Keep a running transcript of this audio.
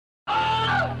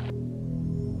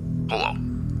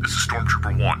this is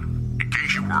Stormtrooper 1. In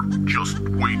case you were just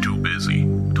way too busy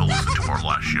to listen to our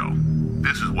last show,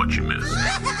 this is what you missed.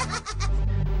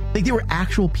 Like, there were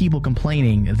actual people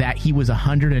complaining that he was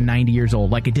 190 years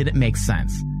old. Like, it didn't make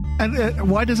sense. And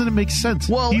why doesn't it make sense?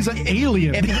 Well, he's an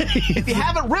alien. If you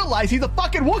haven't realized, he's a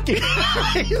fucking Wookiee.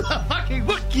 He's a fucking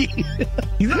Wookiee.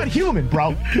 He's not human,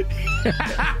 bro.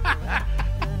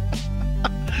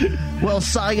 Well,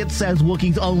 science says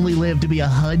Wookiees only live to be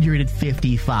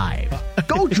 155.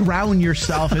 Go drown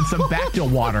yourself in some Bacta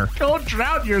water. Go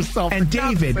drown yourself. And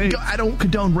David, I don't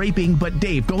condone raping, but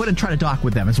Dave, go ahead and try to dock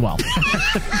with them as well.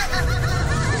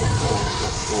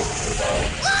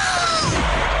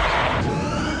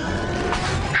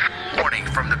 Warning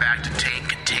from the Bacta tank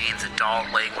contains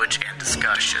adult language and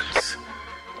discussions.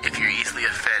 If you're easily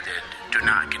offended, do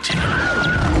not continue.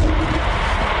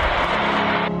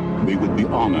 We would be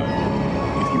honored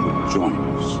if you would join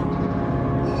us.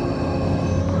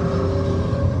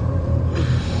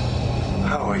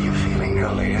 How are you feeling?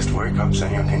 Your latest workups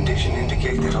on your condition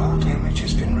indicate that all damage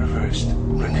has been reversed.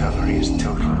 Recovery is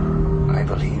total. I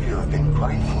believe you have been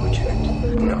quite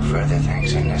fortunate. No further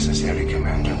thanks are necessary,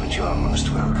 Commander, but you are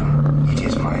most welcome. It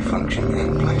is my function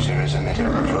and pleasure as a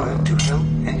medical droid to help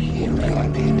and heal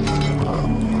human beings.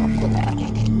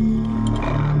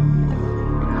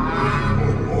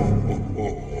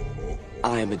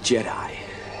 I am a Jedi,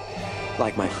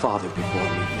 like my father before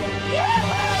me.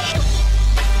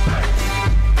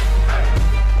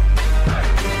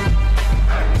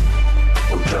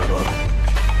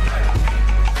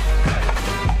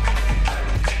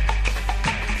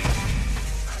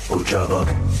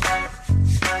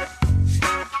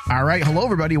 All right, hello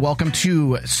everybody. Welcome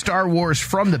to Star Wars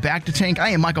from the Bacta Tank. I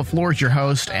am Michael Flores, your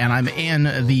host, and I'm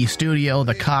in the studio,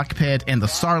 the cockpit, and the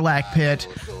Sarlacc pit.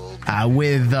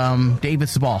 With David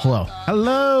Sabal. Hello.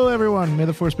 Hello, everyone. May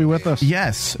the Force be with us.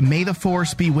 Yes, may the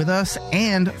Force be with us,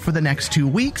 and for the next 2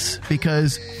 weeks,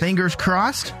 because fingers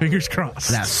crossed,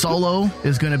 that Solo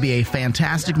is going to be a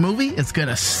fantastic movie. It's going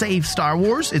to save Star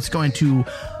Wars. It's going to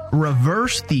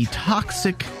reverse the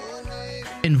toxic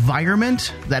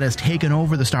environment that has taken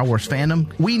over the Star Wars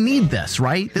fandom. We need this,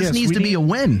 right? This needs to be a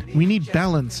win. We need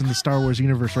balance in the Star Wars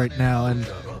universe right now, and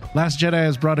Last Jedi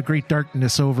has brought a great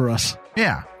darkness over us.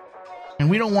 Yeah. And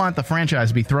we don't want the franchise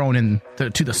to be thrown in to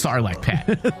the Sarlacc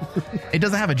pit. It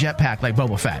doesn't have a jetpack like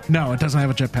Boba Fett. No, it doesn't have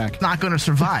a jetpack. Not going to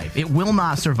survive. It will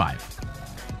not survive.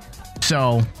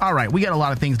 So, all right, we got a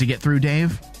lot of things to get through,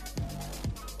 Dave.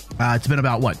 It's been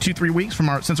about, 2-3 weeks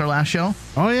since our last show?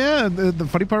 Oh, yeah. The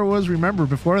funny part was, remember,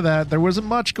 before that, there wasn't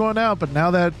much going out, but now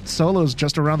that Solo's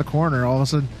just around the corner, all of a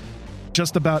sudden,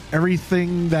 just about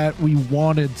everything that we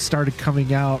wanted started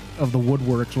coming out of the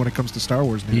woodworks when it comes to Star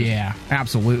Wars news. Yeah,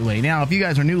 absolutely. Now, if you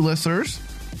guys are new listeners,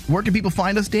 where can people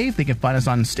find us, Dave? They can find us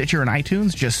on Stitcher and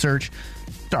iTunes. Just search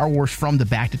Star Wars from the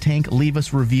Bacta Tank. Leave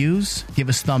us reviews. Give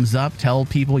us thumbs up. Tell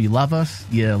people you love us,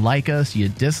 you like us, you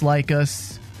dislike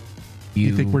us,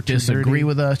 you think we're disagree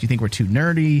with us, you think we're too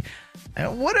nerdy.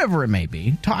 Whatever it may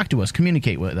be, talk to us,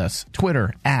 communicate with us.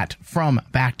 Twitter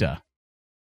 @FromBacta.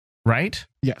 Right?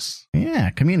 Yes.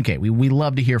 Yeah, communicate. We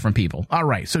love to hear from people. All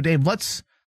right. So, Dave, let's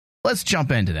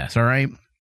jump into this, all right?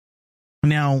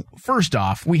 Now, first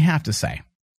off, we have to say,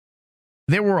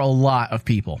 there were a lot of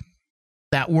people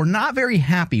that were not very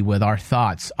happy with our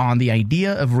thoughts on the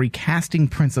idea of recasting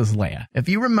Princess Leia. If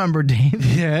you remember, Dave,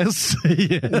 yes.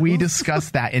 We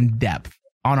discussed that in depth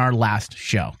on our last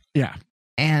show. Yeah.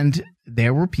 And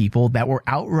there were people that were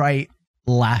outright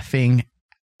laughing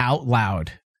out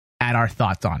loud at our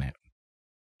thoughts on it.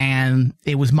 And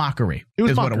it was mockery.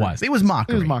 What it was. It was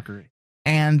mockery. It was mockery.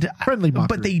 And friendly mockery.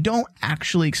 But they don't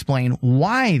actually explain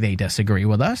why they disagree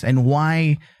with us and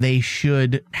why they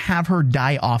should have her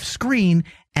die off screen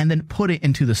and then put it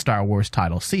into the Star Wars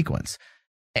title sequence.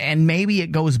 And maybe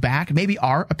it goes back. Maybe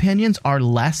our opinions are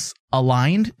less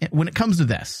aligned when it comes to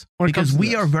this. Because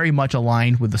we are very much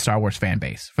aligned with the Star Wars fan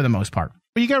base for the most part.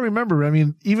 But you got to remember, I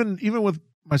mean, even with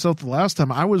myself the last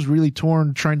time, I was really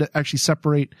torn trying to actually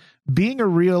separate being a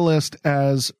realist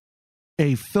as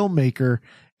a filmmaker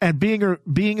and being a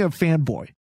fanboy.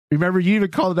 Remember, you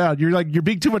even called it out. You're like, you're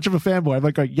being too much of a fanboy. I'm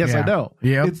like, yes, I know.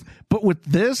 Yeah. But with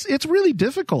this, it's really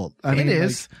difficult. It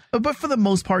is. But for the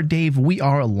most part, Dave, we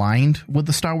are aligned with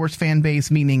the Star Wars fan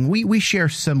base, meaning we share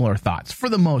similar thoughts for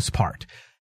the most part.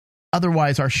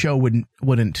 Otherwise, our show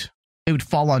wouldn't it would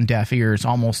fall on deaf ears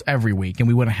almost every week, and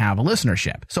we wouldn't have a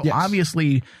listenership. So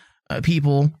obviously,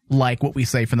 people like what we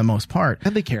say for the most part.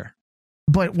 And they care.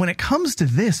 But when it comes to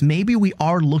this, maybe we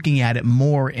are looking at it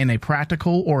more in a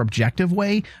practical or objective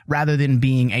way rather than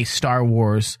being a Star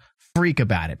Wars freak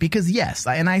about it. Because yes,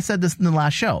 and I said this in the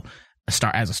last show,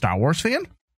 as a Star Wars fan,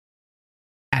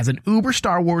 As an uber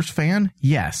Star Wars fan,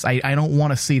 yes, I don't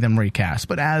want to see them recast.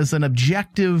 But as an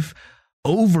objective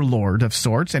overlord of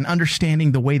sorts and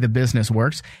understanding the way the business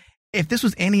works, if this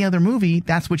was any other movie,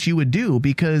 that's what you would do,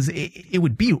 because it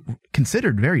would be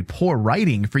considered very poor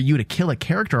writing for you to kill a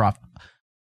character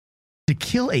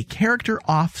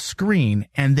off screen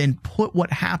and then put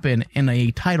what happened in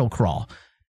a title crawl.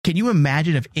 Can you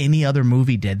imagine if any other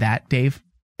movie did that, Dave?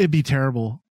 It'd be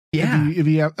terrible. Yeah.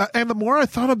 And the more I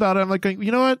thought about it, I'm like,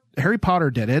 you know what? Harry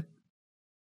Potter did it.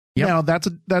 Yep. Now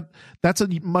that's a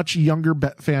much younger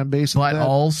fan base. But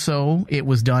also it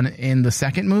was done in the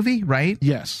second movie, right?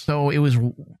 Yes. So it was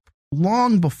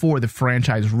long before the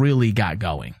franchise really got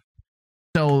going.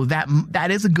 So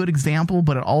that is a good example,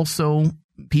 but it also,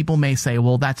 people may say,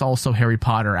 well, that's also Harry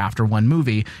Potter after one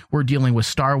movie. We're dealing with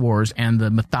Star Wars and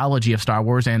the mythology of Star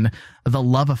Wars and the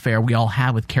love affair we all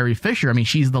have with Carrie Fisher. I mean,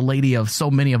 she's the lady of so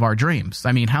many of our dreams.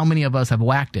 I mean, how many of us have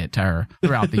whacked it to her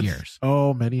throughout the years?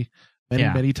 Oh, many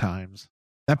times.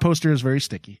 That poster is very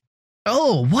sticky.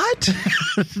 Oh, what?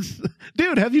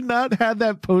 Dude, have you not had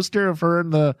that poster of her in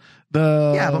the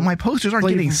Yeah, but my posters aren't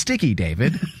getting sticky,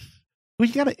 David. Well,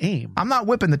 you gotta aim. I'm not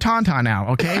whipping the tauntaun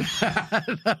out, okay?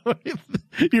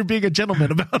 You're being a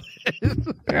gentleman about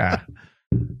it.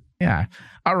 Yeah.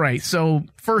 All right, so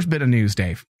first bit of news,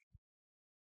 Dave.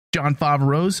 Jon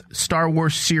Favreau's Star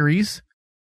Wars series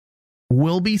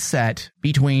will be set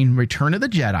between Return of the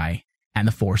Jedi and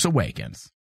The Force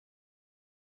Awakens.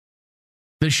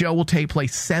 The show will take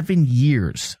place 7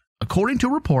 years, according to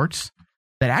reports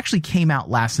that actually came out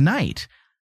last night.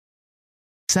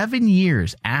 7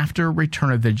 years after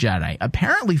Return of the Jedi.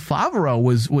 Apparently, Favreau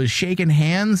was shaking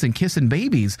hands and kissing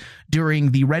babies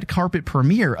during the red carpet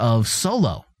premiere of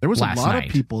Solo. There was last a lot night.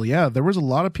 of people. Yeah, there was a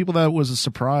lot of people that was a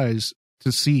surprise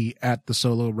to see at the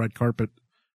Solo red carpet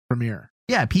premiere.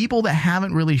 Yeah, people that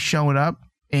haven't really shown up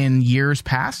in years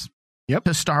past. Yep.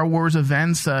 To Star Wars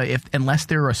events, unless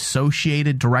they're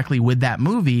associated directly with that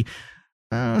movie,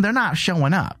 they're not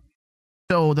showing up.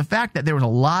 So the fact that there was a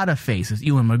lot of faces,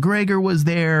 Ewan McGregor was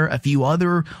there, a few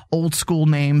other old school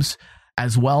names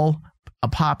as well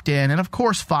popped in. And of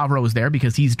course, Favreau was there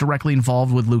because he's directly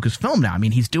involved with Lucasfilm now. I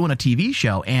mean, he's doing a TV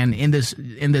show, and in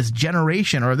this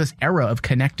generation or this era of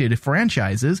connected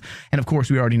franchises, and of course,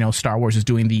 we already know Star Wars is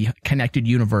doing the connected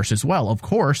universe as well. Of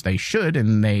course, they should,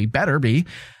 and they better be.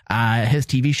 His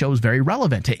TV show is very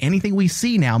relevant to anything we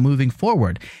see now moving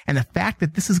forward. And the fact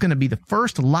that this is going to be the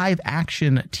first live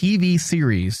action TV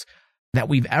series that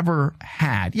we've ever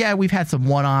had. Yeah, we've had some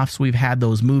one-offs. We've had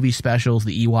those movie specials,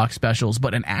 the Ewok specials,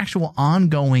 but an actual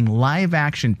ongoing live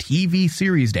action TV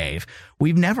series, Dave,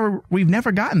 we've never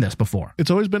gotten this before.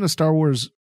 It's always been a Star Wars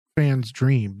fan's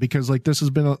dream, because like this has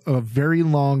been a very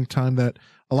long time that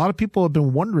a lot of people have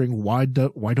been wondering why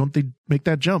don't they make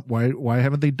that jump? Why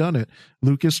haven't they done it?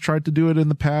 Lucas tried to do it in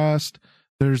the past.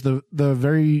 There's the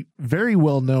very, very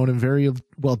well known and very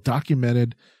well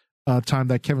documented time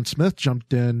that Kevin Smith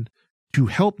jumped in to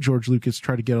help George Lucas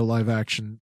try to get a live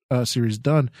action series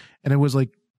done, and it was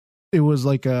like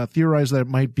theorized that it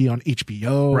might be on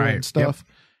HBO and stuff.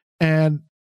 Yep. And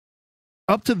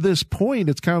up to this point,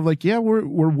 it's kind of like, yeah,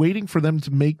 we're waiting for them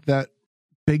to make that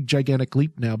big gigantic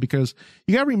leap now, because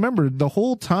you got to remember the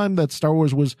whole time that Star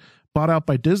Wars was bought out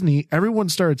by Disney, everyone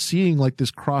started seeing like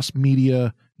this cross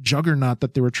media juggernaut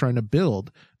that they were trying to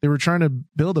build. They were trying to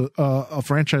build a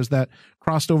franchise that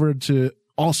crossed over to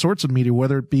all sorts of media,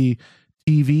 whether it be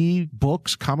TV,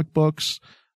 books, comic books,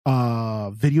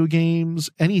 video games,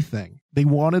 anything. They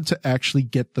wanted to actually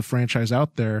get the franchise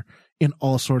out there in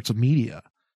all sorts of media.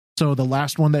 So the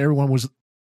last one that everyone was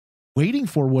waiting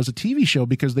for was a TV show,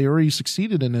 because they already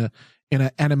succeeded in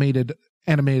an animated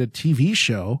TV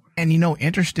show. And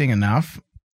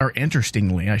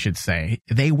interestingly, I should say,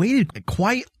 they waited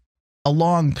quite a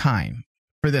long time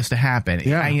for this to happen.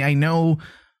 Yeah. I know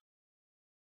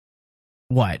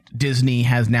Disney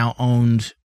has now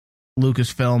owned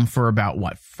Lucasfilm for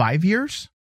about 5 years,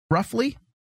 roughly?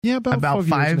 Yeah, about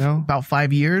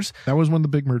 5 years. That was when the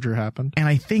big merger happened. And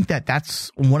I think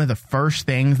that's one of the first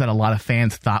things that a lot of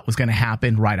fans thought was going to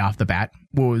happen right off the bat,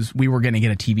 was we were going to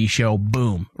get a TV show,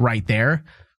 boom, right there.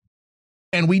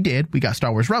 And we did. We got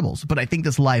Star Wars Rebels. But I think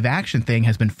this live action thing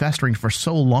has been festering for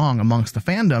so long amongst the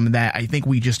fandom that I think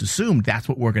we just assumed that's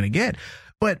what we're going to get.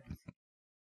 But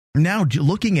now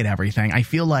looking at everything, I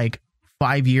feel like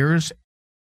 5 years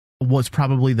was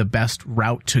probably the best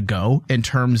route to go in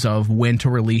terms of when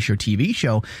to release your TV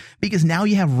show, because now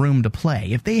you have room to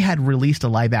play. If they had released a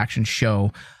live action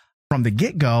show from the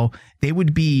get-go, it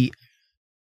would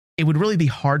really be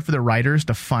hard for the writers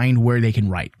to find where they can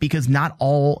write, because not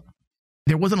all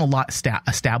there wasn't a lot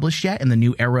established yet in the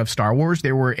new era of Star Wars.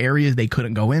 There were areas they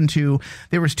couldn't go into.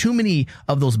 There was too many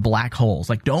of those black holes.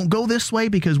 Like, don't go this way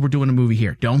because we're doing a movie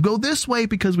here. Don't go this way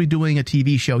because we're doing a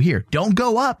TV show here. Don't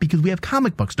go up because we have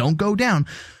comic books. Don't go down.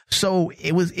 So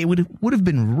it would have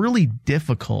been really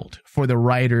difficult for the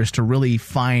writers to really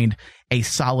find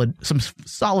some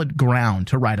solid ground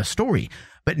to write a story.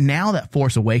 But now that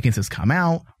Force Awakens has come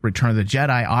out, Return of the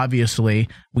Jedi, obviously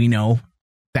we know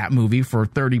that movie for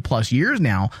 30 plus years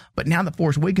now, but now that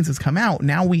Force Awakens has come out,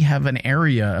 now we have an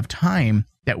area of time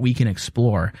that we can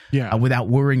explore without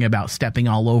worrying about stepping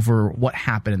all over what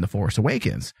happened in The Force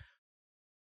Awakens.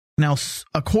 Now,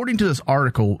 according to this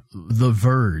article, The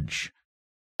Verge,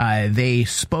 they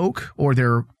spoke, or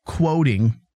they're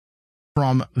quoting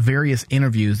from various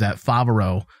interviews that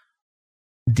Favreau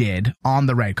did on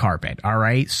the red carpet. All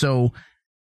right. So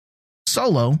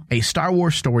Solo, a Star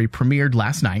Wars story, premiered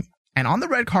last night. And on the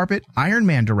red carpet, Iron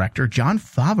Man director Jon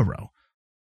Favreau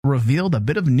revealed a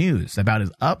bit of news about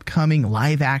his upcoming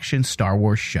live-action Star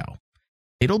Wars show.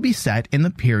 It'll be set in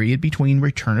the period between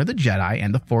Return of the Jedi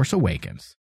and The Force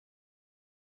Awakens.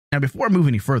 Now, before I move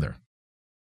any further,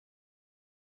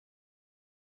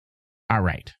 all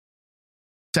right,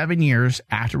 7 years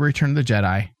after Return of the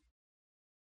Jedi,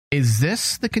 is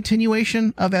this the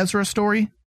continuation of Ezra's story?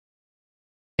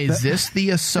 Is this the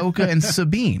Ahsoka and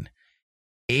Sabine?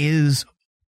 Is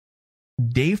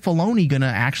Dave Filoni going to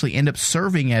actually end up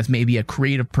serving as maybe a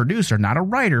creative producer, not a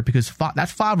writer, because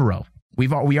that's Favreau. We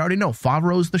already know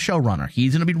Favreau's the showrunner.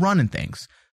 He's going to be running things.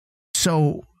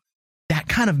 So that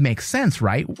kind of makes sense,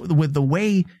 right? With the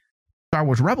way Star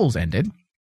Wars Rebels ended,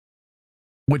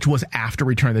 which was after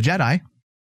Return of the Jedi,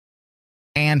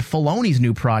 and Filoni's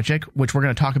new project, which we're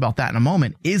going to talk about that in a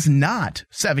moment, is not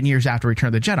 7 years after Return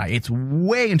of the Jedi. It's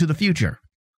way into the future.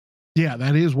 Yeah,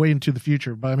 that is way into the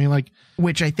future. But I mean, like,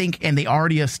 which I think, and they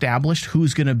already established who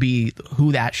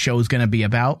that show is going to be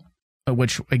about,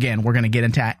 which again, we're going to get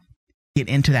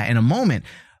into that in a moment.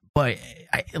 But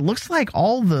it looks like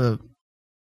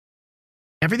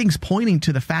everything's pointing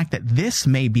to the fact that this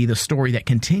may be the story that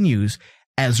continues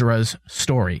Ezra's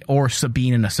story, or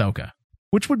Sabine and Ahsoka.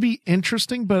 Which would be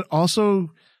interesting, but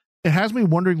also it has me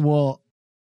wondering, well,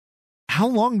 how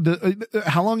long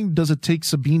does it take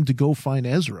Sabine to go find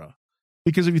Ezra?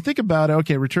 Because if you think about it,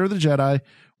 okay, Return of the Jedi,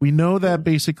 we know that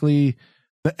basically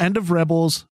the end of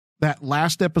Rebels, that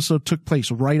last episode took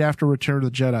place right after Return of the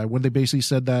Jedi, when they basically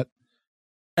said that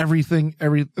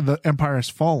the Empire has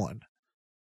fallen.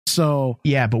 So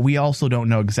yeah, but we also don't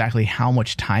know exactly how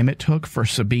much time it took for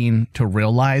Sabine to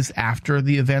realize after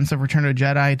the events of Return of the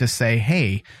Jedi to say,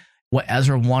 hey, what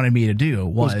Ezra wanted me to do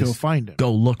was go find him,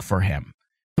 go look for him.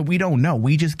 So we don't know.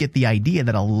 We just get the idea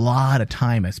that a lot of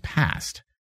time has passed,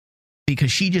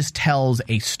 because she just tells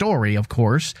a story, of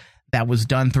course, that was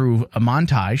done through a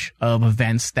montage of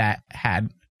events that had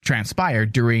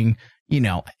transpired during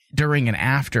and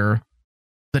after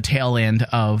the tail end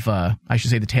of,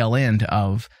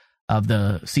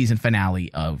 the season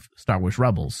finale of Star Wars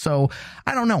Rebels. So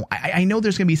I don't know. I know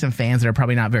there's going to be some fans that are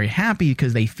probably not very happy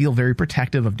because they feel very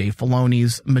protective of Dave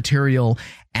Filoni's material.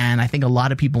 And I think a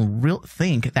lot of people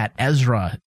think that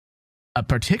Ezra,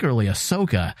 particularly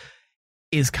Ahsoka,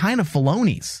 is kind of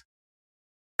Filoni's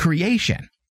creation.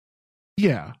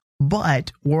 Yeah.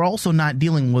 But we're also not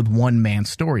dealing with one man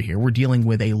story here. We're dealing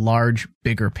with a large,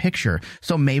 bigger picture.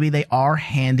 So maybe they are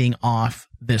handing off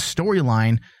this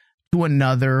storyline to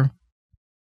another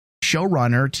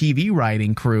showrunner, TV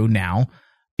writing crew now,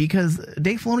 because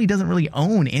Dave Filoni doesn't really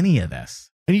own any of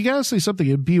this. And you got to say something.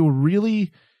 It'd be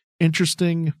really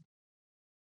interesting.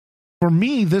 For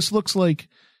me, this looks like,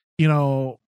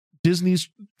 Disney's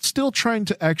still trying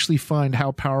to actually find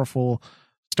how powerful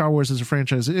Star Wars as a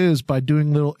franchise is by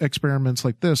doing little experiments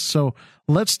like this. So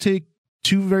let's take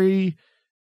two very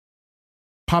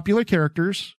popular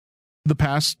characters, the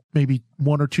past maybe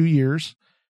 1 or 2 years,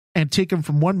 and take them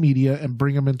from one media and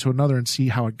bring them into another and see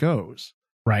how it goes.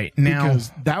 Right. Now, because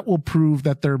that will prove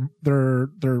that their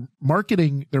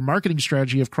marketing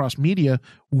strategy of cross media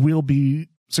will be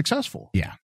successful.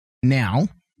 Yeah. Now,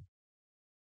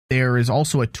 there is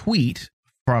also a tweet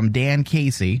from Dan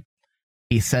Casey.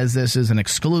 He says this is an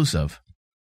exclusive,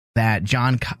 that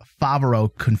Jon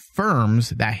Favreau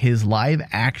confirms that his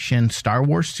live-action Star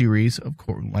Wars series, of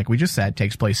course, like we just said,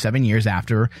 takes place 7 years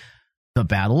after the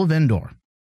Battle of Endor,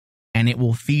 and it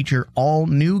will feature all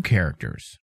new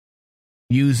characters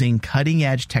using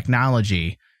cutting-edge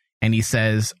technology, and he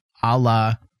says, a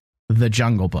la The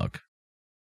Jungle Book.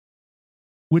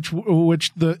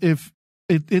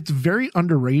 It's very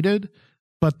underrated,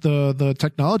 but the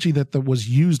technology that was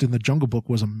used in The Jungle Book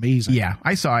was amazing. Yeah,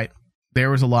 I saw it. there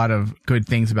was a lot of good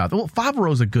things about. Well,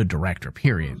 Favreau's a good director.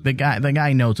 Period. The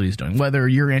guy knows what he's doing. Whether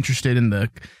you're interested in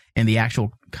the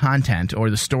actual content or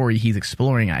the story he's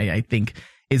exploring, I think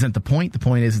isn't the point. The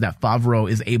point is that Favreau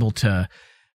is able to.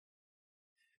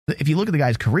 If you look at the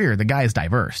guy's career, the guy is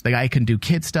diverse. The guy can do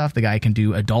kid stuff. The guy can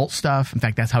do adult stuff. In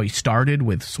fact, that's how he started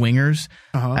with Swingers.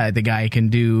 The guy can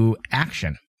do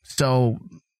action. So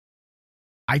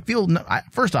I feel,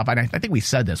 first off, I think we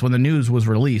said this when the news was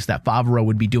released that Favreau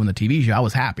would be doing the TV show. I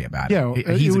was happy about it.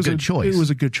 Yeah, he's a good choice. It was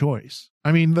a good choice.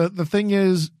 I mean, the thing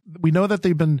is, we know that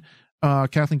they've been,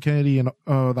 Kathleen Kennedy and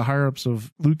the higher ups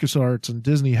of LucasArts and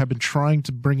Disney have been trying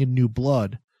to bring in new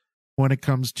blood when it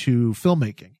comes to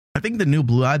filmmaking. I think the new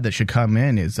blood that should come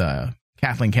in is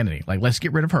Kathleen Kennedy. Like, let's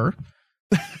get rid of her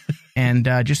and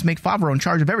just make Favreau in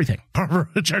charge of everything. Favreau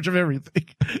in charge of everything.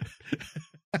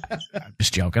 I'm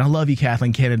just joking. I love you,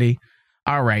 Kathleen Kennedy.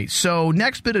 All right. So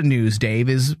next bit of news, Dave,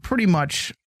 is pretty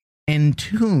much in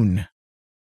tune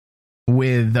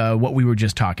with what we were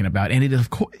just talking about. And it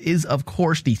is, of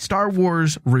course, the Star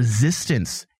Wars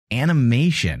Resistance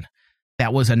animation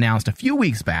that was announced a few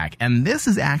weeks back. And this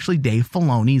is actually Dave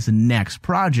Filoni's next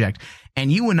project.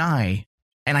 And you and I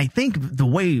think the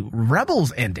way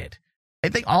Rebels ended, I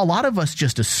think a lot of us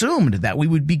just assumed that we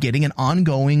would be getting an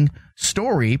ongoing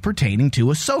story pertaining to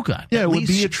Ahsoka. Yeah, it would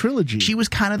be a trilogy. She was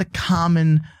kind of the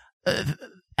common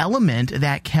element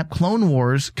that kept Clone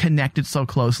Wars connected so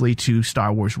closely to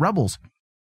Star Wars Rebels.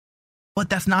 But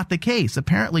that's not the case.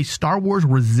 Apparently, Star Wars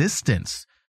Resistance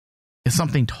is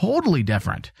something totally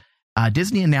different.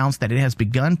 Disney announced that it has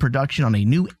begun production on a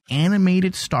new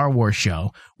animated Star Wars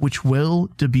show, which will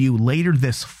debut later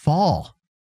this fall.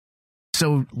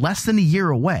 So less than a year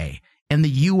away in the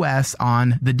U.S.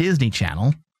 on the Disney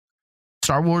Channel.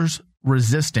 Star Wars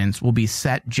Resistance will be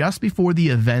set just before the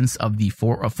events of the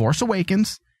Force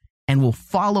Awakens and will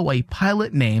follow a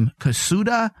pilot named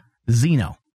Kasuda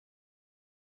Xeno,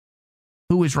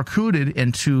 who is recruited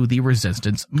into the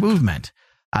Resistance movement.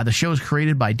 The show is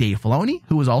created by Dave Filoni,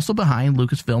 who was also behind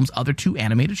Lucasfilm's other two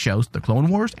animated shows, The Clone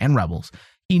Wars and Rebels.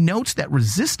 He notes that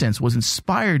Resistance was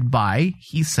inspired by,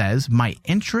 he says, my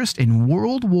interest in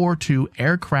World War II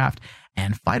aircraft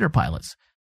and fighter pilots,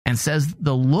 and says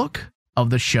the look of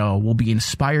the show will be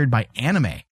inspired by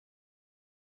anime.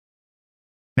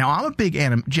 Now, I'm a big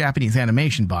Japanese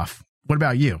animation buff. What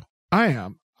about you? I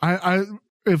am.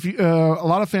 If a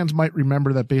lot of fans might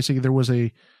remember that basically there was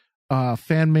a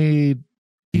fan-made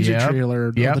teaser trailer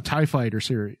of the TIE Fighter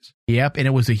series. Yep, and it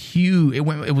was a huge. It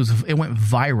went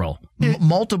viral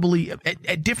multiply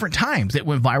at different times. It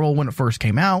went viral when it first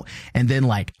came out, and then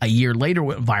like a year later, it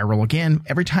went viral again.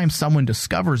 Every time someone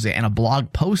discovers it and a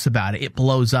blog posts about it, it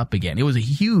blows up again. It was a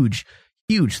huge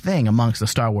thing amongst the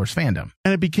Star Wars fandom,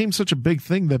 and it became such a big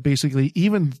thing that basically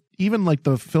even like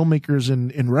the filmmakers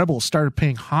in Rebels started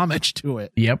paying homage to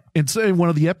it. Yep, it's in one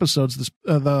of the episodes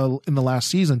in the last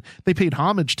season they paid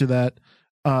homage to that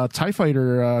TIE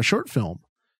Fighter short film.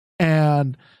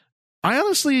 And I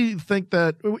honestly think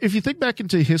that if you think back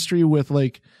into history with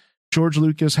like George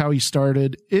Lucas, how he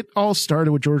started, it all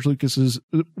started with George Lucas's,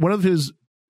 one of his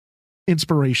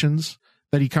inspirations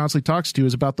that he constantly talks to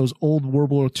is about those old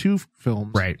World War II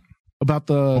films. Right. About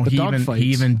the dogfights. He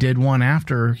even did one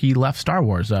after he left Star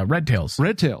Wars, Red Tails.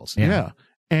 Red Tails, yeah.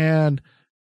 And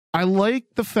I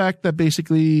like the fact that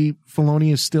basically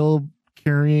Filoni is still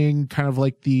carrying kind of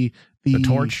like the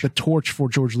torch for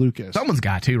George Lucas. Someone's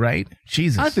got to, right?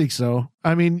 Jesus. I think so.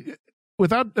 I mean,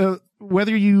 without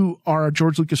whether you are a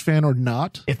George Lucas fan or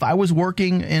not. If I was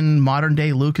working in modern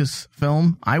day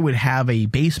Lucasfilm, I would have a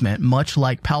basement much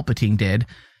like Palpatine did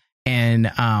in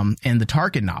the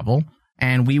Tarkin novel,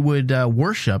 and we would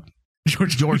worship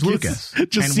George Lucas.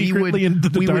 Just and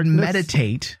we would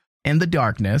meditate in the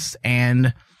darkness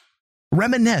and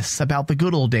reminisce about the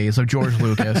good old days of George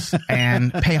Lucas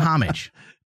and pay homage.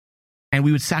 And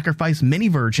we would sacrifice many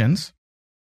virgins.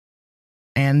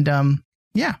 And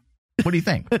what do you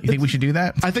think? You think we should do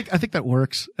that? I think that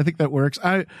works.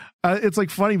 It's like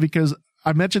funny because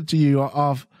I mentioned to you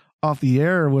off the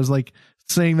air was like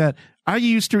saying that I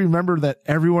used to remember that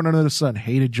everyone under the sun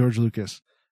hated George Lucas.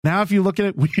 Now, if you look at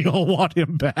it, we all want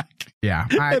him back. Yeah,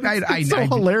 it's so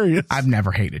hilarious. I've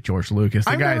never hated George Lucas.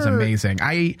 The guy's amazing.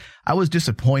 I was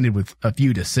disappointed with a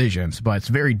few decisions, but it's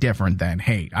very different than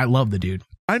hate. I love the dude.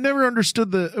 I never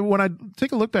understood when I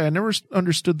take a look back, I never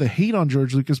understood the hate on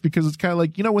George Lucas because it's kind of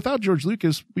like, without George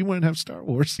Lucas, we wouldn't have Star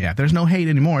Wars. Yeah, there's no hate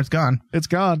anymore. It's gone. It's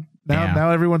gone. Now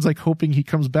everyone's like hoping he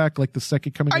comes back like the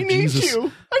second coming of Jesus.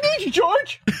 I need you,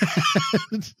 George.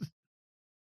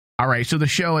 All right, so the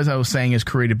show, as I was saying, is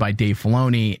created by Dave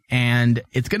Filoni, and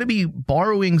it's going to be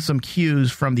borrowing some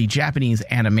cues from the Japanese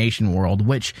animation world,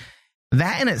 which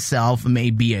That in itself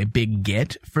may be a big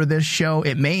get for this show.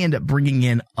 It may end up bringing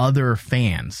in other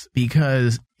fans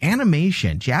because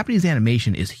Japanese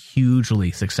animation is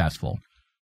hugely successful.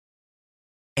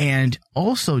 And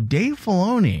also Dave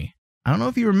Filoni, I don't know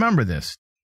if you remember this,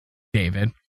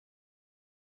 David.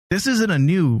 This isn't a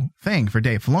new thing for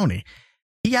Dave Filoni.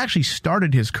 He actually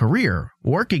started his career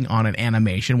working on an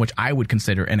animation, which I would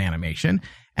consider an animation,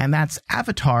 and that's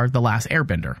Avatar: The Last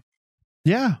Airbender.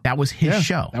 Yeah. That was his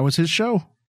show. That was his show.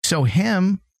 So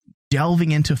him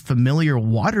delving into familiar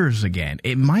waters again,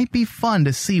 it might be fun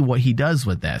to see what he does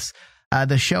with this.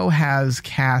 The show has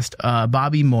cast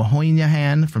Bobby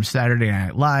Moynihan from Saturday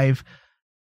Night Live,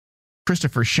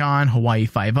 Christopher Sean, Hawaii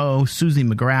Five-0, Susie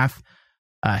McGrath,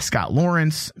 Scott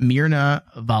Lawrence, Myrna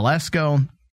Valesco,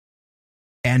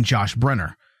 and Josh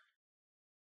Brenner.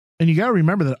 And you got to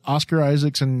remember that Oscar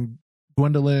Isaacs and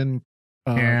Gwendolyn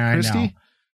Christie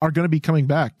are going to be coming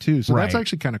back too. So that's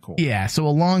actually kind of cool. Yeah. So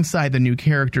alongside the new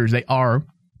characters, they are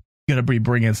going to be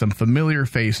bringing some familiar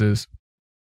faces.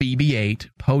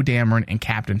 BB-8, Poe Dameron, and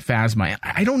Captain Phasma.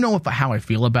 I don't know how I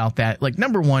feel about that. Like,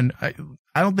 number one, I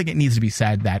don't think it needs to be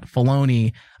said that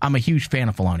Filoni, I'm a huge fan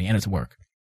of Filoni and his work.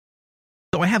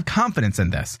 So I have confidence in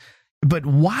this. But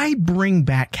why bring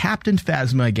back Captain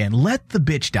Phasma again? Let the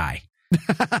bitch die.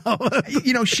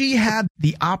 She had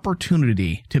the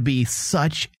opportunity to be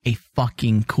such a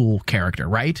fucking cool character,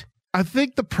 right? I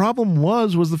think the problem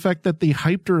was the fact that they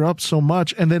hyped her up so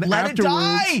much, and then Let it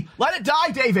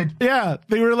die, David. Yeah,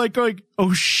 they were like going,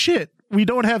 "Oh shit, we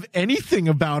don't have anything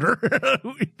about her."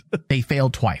 They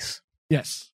failed twice.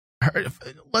 Yes,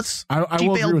 she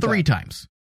failed 3 times.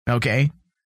 Okay,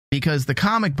 because the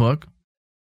comic book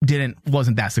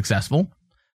wasn't that successful.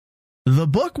 The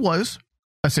book was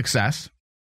a success.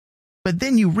 But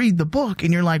then you read the book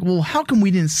and you're like, well, how come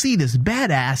we didn't see this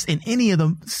badass in any of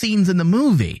the scenes in the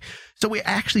movie? So it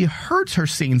actually hurts her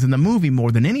scenes in the movie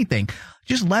more than anything.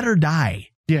 Just let her die.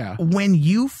 Yeah. When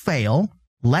you fail,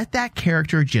 let that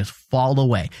character just fall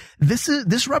away.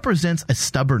 This represents a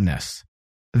stubbornness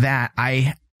that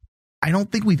I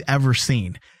don't think we've ever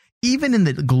seen. Even in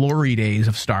the glory days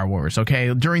of Star Wars,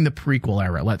 okay? During the prequel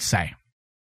era, let's say.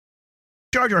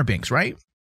 Jar Jar Binks, right?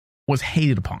 Was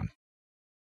hated upon.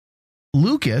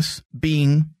 Lucas,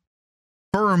 being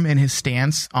firm in his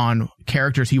stance on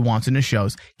characters he wants in his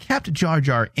shows, kept Jar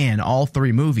Jar in all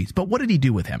 3 movies. But what did he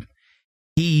do with him?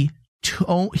 He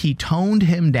toned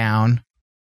him down,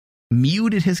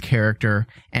 muted his character,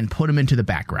 and put him into the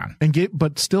background.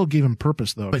 But still gave him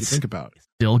purpose, though, if you think about it.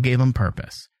 Still gave him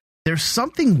purpose. There's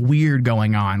something weird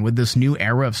going on with this new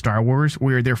era of Star Wars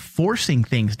where they're forcing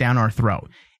things down our throat.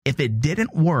 If it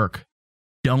didn't work,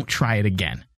 don't try it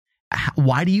again.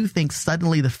 Why do you think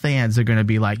suddenly the fans are going to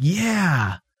be like,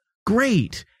 yeah,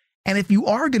 great. And if you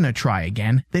are going to try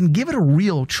again, then give it a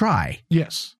real try.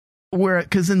 Yes.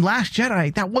 Because in Last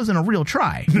Jedi, that wasn't a real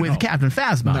try with Captain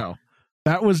Phasma. No.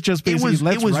 That was just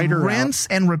basically, it was rinse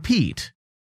and repeat.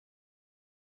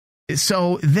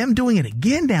 So them doing it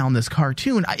again down this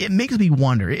cartoon, it makes me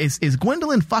wonder, is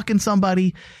Gwendolyn fucking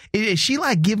somebody? Is she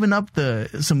like giving up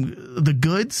the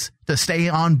goods to stay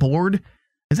on board?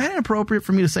 Is that inappropriate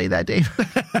for me to say that, Dave?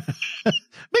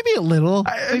 Maybe a little.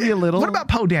 What about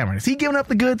Poe Dameron? Is he giving up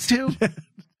the goods too?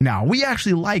 No, we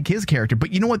actually like his character.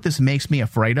 But you know what this makes me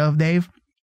afraid of, Dave?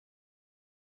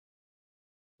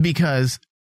 Because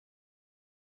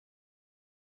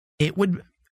it would,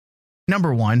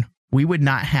 number one, we would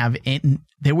not have,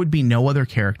 there would be no other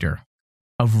character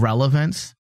of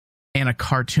relevance in a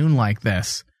cartoon like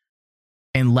this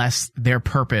unless their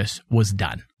purpose was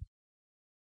done.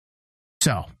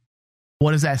 So,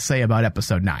 what does that say about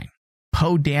episode 9?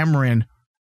 Poe Dameron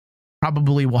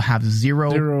probably will have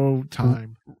zero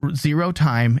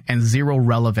time and zero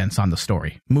relevance on the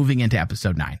story moving into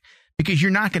episode 9. Because you're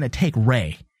not going to take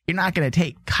Rey. You're not going to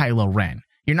take Kylo Ren.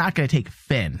 You're not going to take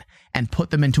Finn and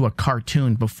put them into a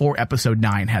cartoon before episode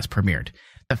 9 has premiered.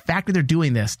 The fact that they're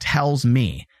doing this tells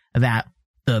me that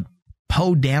the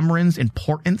Poe Dameron's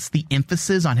importance, the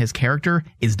emphasis on his character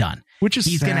is done. Which is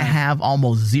he's going to have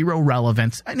almost zero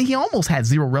relevance. And he almost had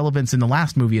zero relevance in the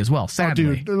last movie as well,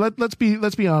 sadly. Oh, dude, let's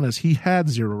be honest. He had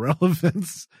zero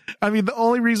relevance. I mean, the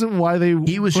only reason why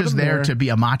he was just there to be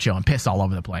a macho and piss all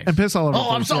over the place.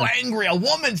 I'm so angry. A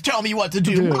woman's telling me what to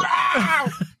do.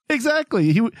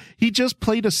 Exactly. He just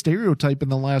played a stereotype in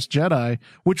The Last Jedi,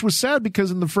 which was sad because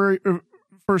in the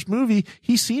first movie,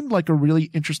 he seemed like a really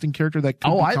interesting character that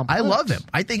could be complex. I love him.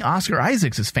 I think Oscar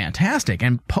Isaacs is fantastic.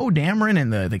 And Poe Dameron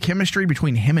and the chemistry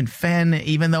between him and Finn,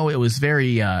 even though it was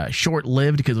very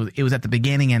short-lived because it was at the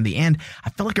beginning and the end, I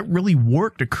felt like it really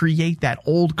worked to create that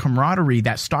old camaraderie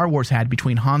that Star Wars had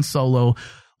between Han Solo,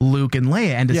 Luke and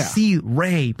Leia, and to see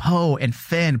Rey, Poe, and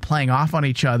Finn playing off on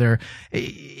each other,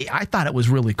 I thought it was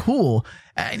really cool.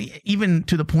 And even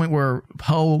to the point where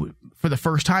Poe, for the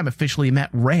first time, officially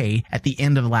met Rey at the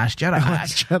end of The Last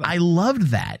Jedi. I loved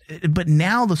that. But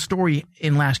now the story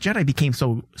in Last Jedi became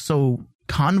so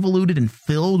convoluted and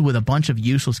filled with a bunch of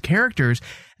useless characters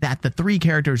that the three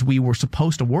characters we were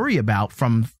supposed to worry about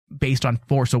based on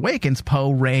Force Awakens,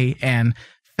 Poe, Rey, and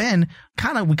Finn,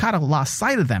 we kind of lost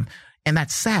sight of them. And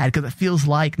that's sad because it feels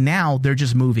like now they're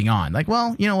just moving on. Like,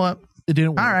 well, you know what? It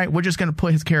didn't work. All right, we're just going to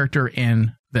put his character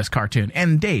in this cartoon.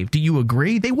 And Dave, do you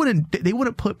agree? They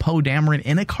wouldn't put Poe Dameron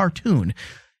in a cartoon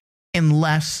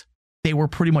unless they were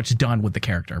pretty much done with the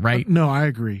character, right? No, I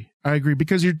agree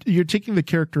because you're taking the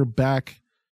character back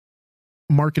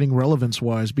marketing relevance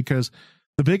wise, because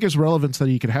the biggest relevance that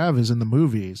he could have is in the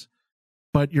movies,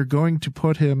 but you're going to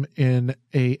put him in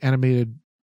a animated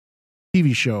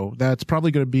TV show that's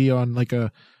probably going to be on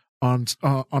on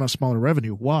a smaller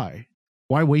revenue. Why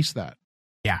waste that?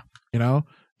 Yeah. You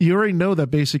already know that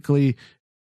basically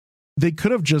they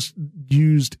could have just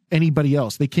used anybody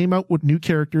else. They came out with new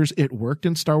characters. It worked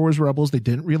in Star Wars Rebels. They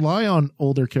didn't rely on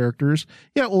older characters.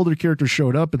 Yeah, older characters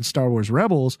showed up in Star Wars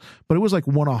Rebels, but it was like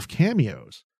one-off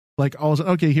cameos. Like,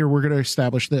 okay, here, we're going to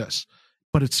establish this,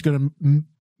 but it's going to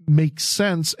make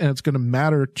sense and it's going to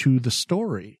matter to the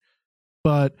story.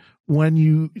 But when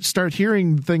you start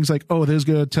hearing things like, oh, this is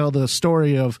going to tell the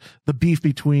story of the beef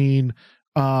between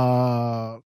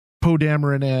Poe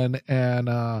Dameron and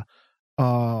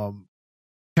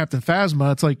Captain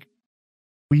Phasma, it's like,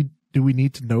 do we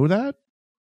need to know that?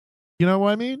 You know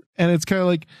what I mean? And it's kind of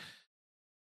like,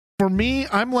 for me,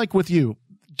 I'm like with you.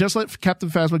 Just let Captain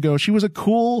Phasma go. She was a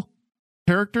cool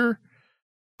character.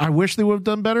 I wish they would have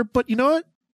done better, but you know what?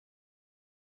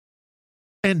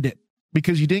 End it.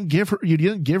 Because you didn't give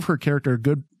her character a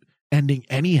good ending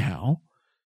anyhow.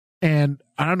 And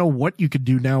I don't know what you could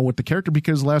do now with the character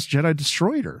because Last Jedi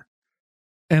destroyed her.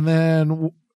 And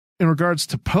then in regards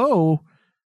to Poe,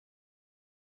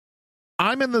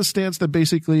 I'm in the stance that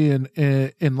basically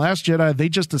in Last Jedi, they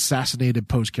just assassinated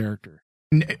Poe's character.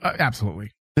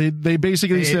 Absolutely. They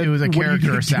basically said it was a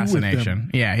character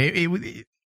assassination. Yeah.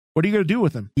 What are you going to do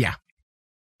with him? Yeah.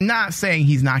 Not saying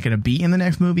he's not going to be in the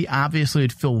next movie. Obviously,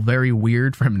 it'd feel very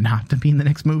weird for him not to be in the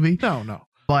next movie. No.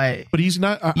 But he's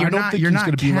not. I don't think he's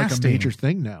going to be like a major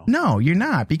thing now. No, you're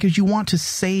not, because you want to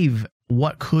save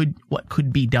what could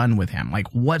be done with him. Like,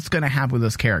 what's going to happen with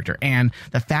this character? And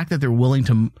the fact that they're willing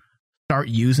to start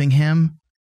using him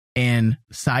in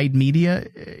side media,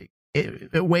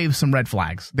 it waves some red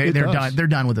flags. They're done. They're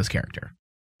done with this character.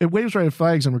 It waves red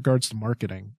flags in regards to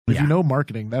marketing. If you know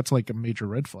marketing, that's like a major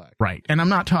red flag. Right. And I'm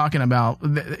not talking about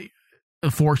the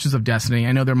Forces of Destiny.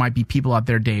 I know there might be people out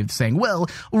there, Dave, saying, well,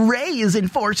 Rey is in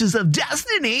Forces of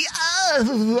Destiny.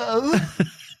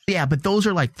 Yeah, but those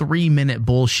are like 3-minute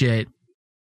bullshit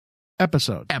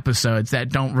episodes that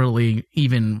don't really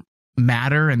even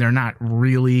matter, and they're not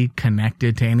really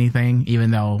connected to anything, even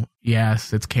though,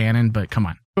 yes, it's canon, but come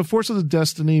on. But Forces of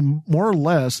Destiny, more or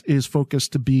less, is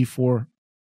focused to be for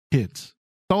kids.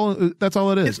 That's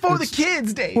all it is. It's for the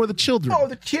kids, Dave. For the children. For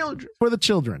the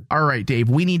children. All right, Dave,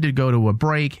 we need to go to a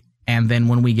break. And then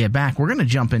when we get back, we're going to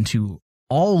jump into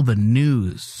all the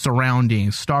news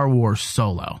surrounding Star Wars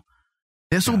Solo.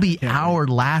 This will be our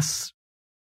last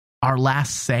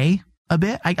say a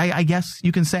bit. I guess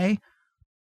you can say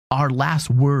our last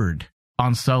word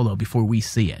on Solo before we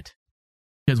see it,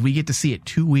 because we get to see it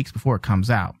 2 weeks before it comes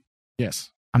out. Yes.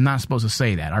 I'm not supposed to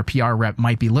say that. Our PR rep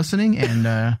might be listening, and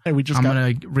I'm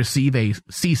going to receive a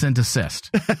cease and desist.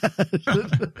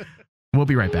 We'll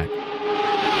be right back.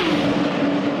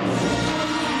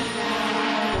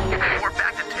 More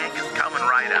Back to Tank is coming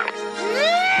right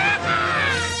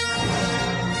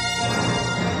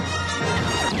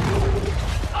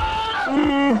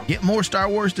up. Get more Star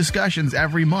Wars discussions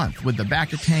every month with the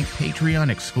Back to Tank Patreon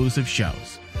exclusive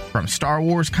shows. From Star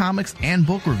Wars comics and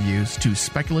book reviews to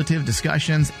speculative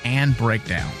discussions and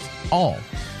breakdowns. All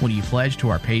when you pledge to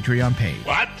our Patreon page.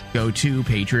 What? Go to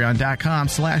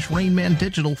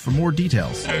patreon.com/RainmanDigital for more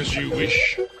details. As you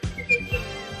wish.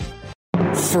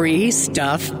 Free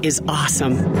stuff is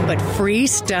awesome, but free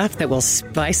stuff that will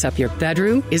spice up your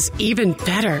bedroom is even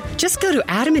better. Just go to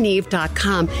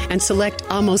adamandeve.com and select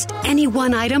almost any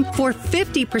one item for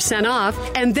 50% off,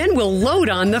 and then we'll load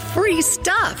on the free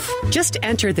stuff. Just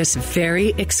enter this very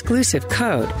exclusive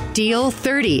code,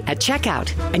 DEAL30, at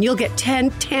checkout, and you'll get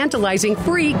 10 tantalizing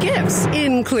free gifts,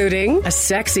 including a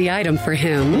sexy item for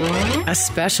him, a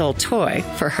special toy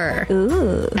for her,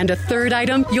 and a third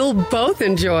item you'll both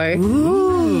enjoy.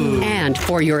 Ooh. And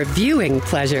for your viewing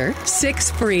pleasure,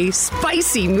 6 free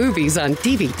spicy movies on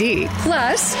DVD.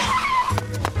 Plus,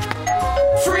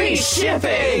 free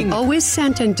shipping! Always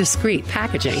sent in discreet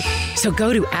packaging. So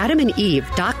go to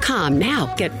adamandeve.com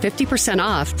now. Get 50%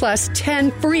 off plus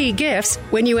 10 free gifts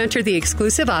when you enter the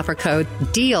exclusive offer code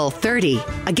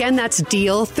DEAL30. Again, that's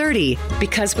DEAL30,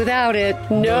 because without it,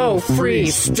 no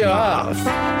free stuff.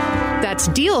 That's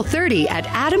DEAL30 at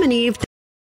adamandeve.com.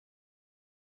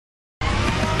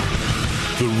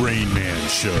 The Rain Man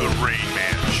Show. The Rain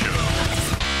Man Show.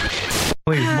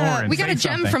 Please, Lauren, we got say a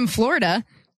gem something. from Florida.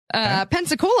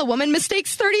 Pensacola woman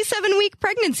mistakes 37-week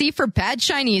pregnancy for bad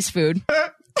Chinese food.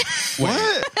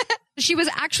 What? She was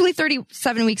actually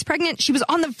 37 weeks pregnant. She was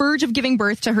on the verge of giving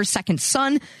birth to her second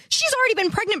son. She's already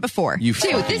been pregnant before. You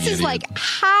Dude, fucking this is idiot. like,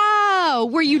 how?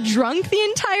 Were you drunk the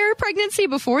entire pregnancy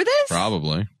before this?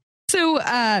 Probably. So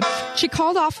she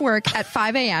called off work at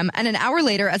 5 a.m. and an hour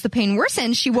later, as the pain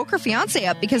worsened, she woke her fiance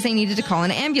up because they needed to call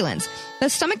an ambulance. The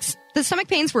stomach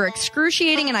pains were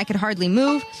excruciating and I could hardly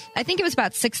move. I think it was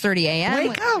about 6:30 a.m.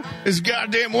 Wake up! This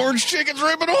goddamn orange chicken's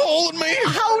ripping a hole in me.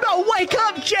 Hold on, wake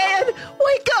up, Jan!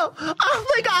 Wake up! I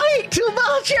think I ate too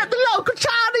much at the local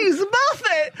Chinese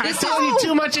buffet. I told you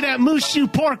too much of that moose shoe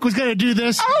pork was going to do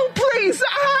this. Oh, please!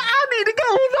 I need to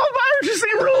go to the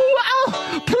emergency room.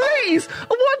 Oh, please!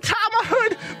 One time I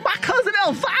heard my cousin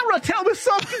Elvira tell me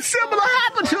something similar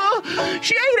happened to her.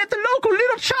 She ate at the local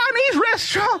little Chinese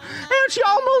restaurant and she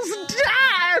almost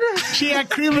died. She had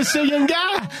cream of Sicilian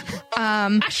guy.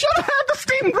 I should have had the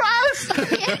steamed rice.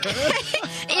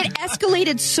 It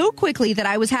escalated so quickly that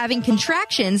I was having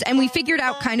contractions, and we figured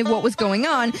out kind of what was going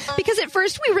on, because at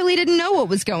first we really didn't know what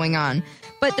was going on.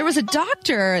 But there was a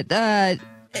doctor,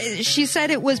 she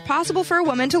said it was possible for a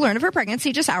woman to learn of her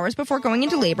pregnancy just hours before going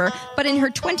into labor, but in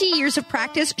her 20 years of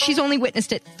practice, she's only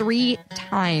witnessed it 3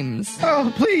 times.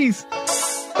 Oh, please.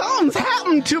 Something's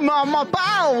happened to my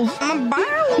bowels. My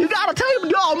bowels? You gotta take me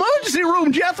to the emergency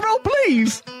room, Jethro,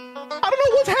 please. I don't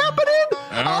know what's happening.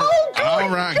 All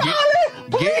right,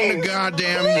 get in the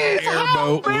goddamn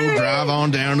airboat. We'll drive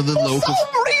on down to the For local.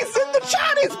 some reason, the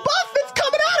Chinese buffet's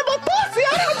coming out of my pussy.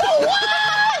 I don't know why.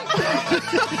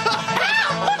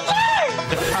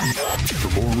 For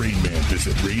more Rain Man,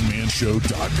 visit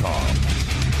RainManShow.com.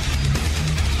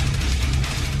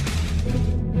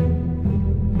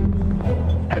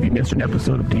 Have you missed an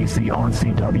episode of DC on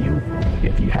CW?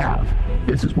 If you have,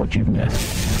 this is what you've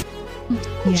missed.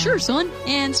 Sure, son.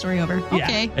 And story over.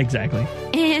 Okay. Yeah, exactly.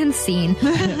 And scene.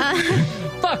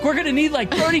 Fuck, we're gonna need like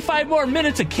 35 more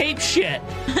minutes of Cape shit.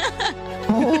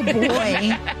 Oh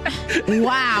boy.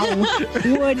 Wow.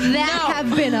 Would that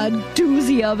have been a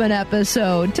doozy of an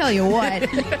episode? Tell you what.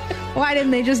 Why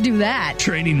didn't they just do that?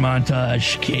 Training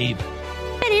montage, Cape.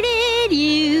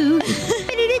 You.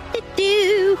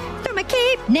 Throw my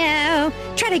cape now.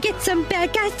 Try to get some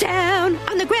bad guys down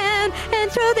on the ground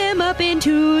and throw them up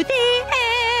into the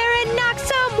air and knock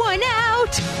someone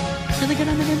out. Really good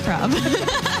on the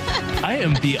improv. I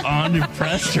am beyond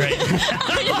impressed right now.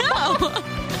 I know.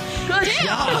 Good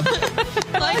job.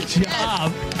 Good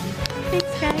job.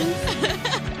 Thanks, guys.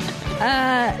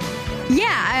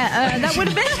 That would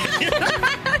have been.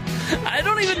 I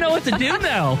don't even know what to do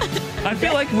now. I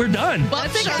feel like we're done. Well,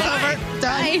 it's over.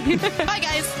 Done. Bye,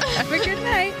 guys. Have a good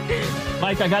night.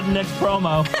 Mike, I got the next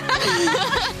promo.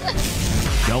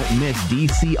 Don't miss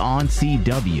DC on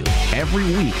CW every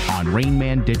week on Rain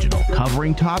Man Digital,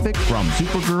 covering topics from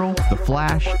Supergirl, The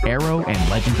Flash, Arrow, and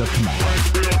Legends of Tomorrow.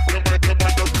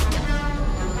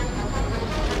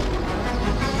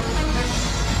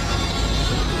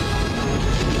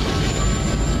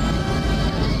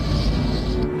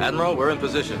 Admiral, we're in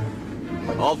position.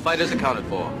 All fighters accounted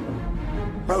for.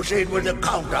 Proceed with the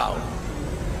countdown.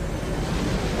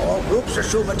 All groups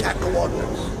assume attack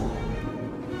coordinates.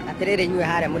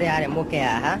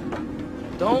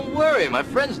 Don't worry, my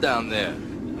friend's down there.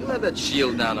 You'll have that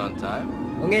shield down on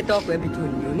time.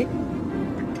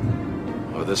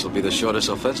 Or this will be the shortest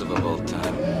offensive of all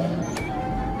time.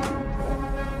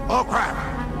 All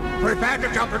craft, prepare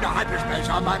to jump into hyperspace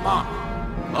on my mark.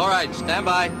 All right, stand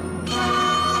by.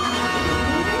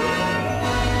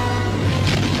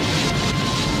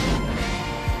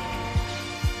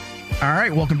 All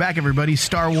right, welcome back, everybody.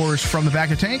 Star Wars from the Back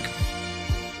to Tank.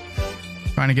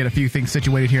 Trying to get a few things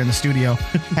situated here in the studio.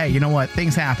 Hey, you know what?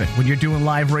 Things happen when you're doing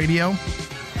live radio.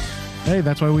 Hey,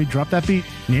 that's why we dropped that beat.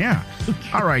 Yeah.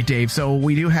 All right, Dave. So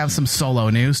we do have some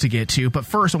solo news to get to. But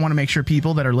first, I want to make sure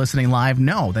people that are listening live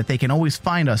know that they can always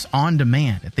find us on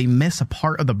demand. If they miss a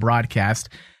part of the broadcast,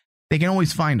 they can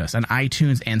always find us on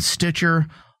iTunes and Stitcher.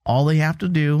 All they have to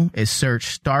do is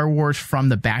search Star Wars From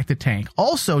the Back to Tank.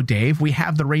 Also, Dave, we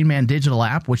have the Rain Man Digital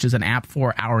app, which is an app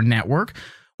for our network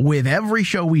with every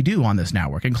show we do on this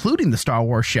network, including the Star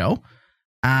Wars show.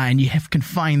 And you can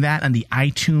find that on the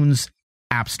iTunes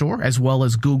App Store as well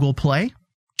as Google Play.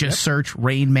 Just search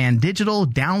Rain Man Digital,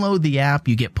 download the app.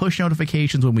 You get push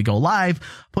notifications when we go live,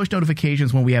 push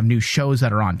notifications when we have new shows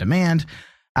that are on demand.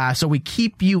 So we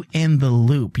keep you in the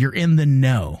loop. You're in the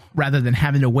know rather than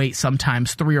having to wait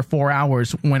sometimes 3 or 4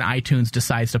 hours when iTunes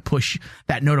decides to push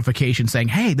that notification saying,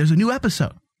 hey, there's a new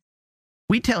episode.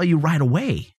 We tell you right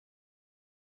away,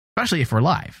 especially if we're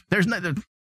live.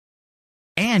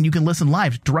 And you can listen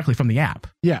live directly from the app.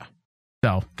 Yeah.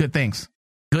 So good things.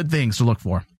 Good things to look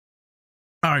for.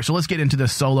 All right, so let's get into the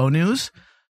Solo news.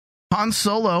 Han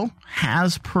Solo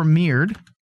has premiered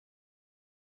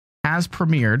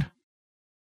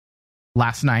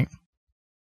last night.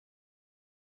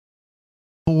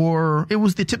 It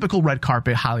was the typical red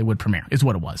carpet Hollywood premiere is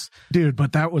what it was. Dude,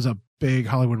 but that was a big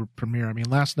Hollywood premiere. I mean,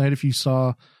 last night, if you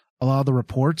saw a lot of the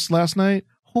reports last night,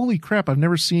 holy crap, I've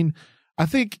never seen, I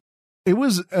think it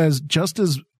was just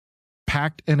as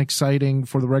packed and exciting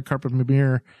for the red carpet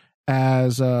premiere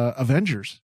as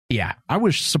Avengers. Yeah. I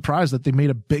was surprised that they made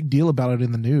a big deal about it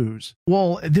in the news.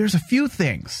 Well, there's a few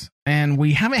things, and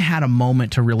we haven't had a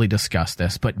moment to really discuss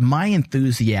this, but my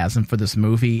enthusiasm for this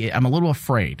movie, I'm a little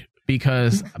afraid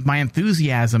because my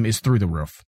enthusiasm is through the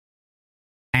roof.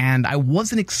 And I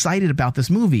wasn't excited about this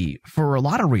movie for a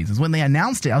lot of reasons. When they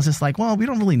announced it, I was just like, well, we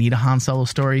don't really need a Han Solo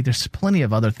story. There's plenty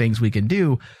of other things we can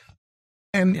do.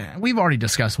 And we've already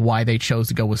discussed why they chose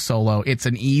to go with Solo. It's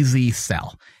an easy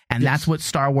sell. And that's what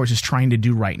Star Wars is trying to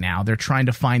do right now. They're trying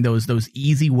to find those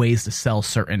easy ways to sell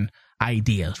certain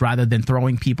ideas rather than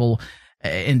throwing people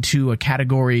into a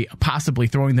category, possibly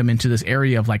throwing them into this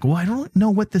area of like, well, I don't know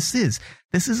what this is.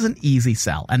 This is an easy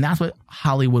sell. And that's what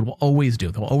Hollywood will always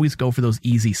do. They'll always go for those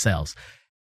easy sells.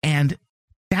 And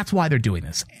that's why they're doing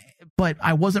this. But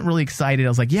I wasn't really excited. I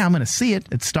was like, yeah, I'm going to see it.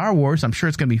 It's Star Wars. I'm sure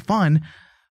it's going to be fun.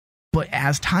 But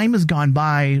as time has gone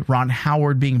by, Ron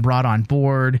Howard being brought on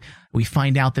board, we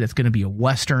find out that it's going to be a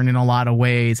Western in a lot of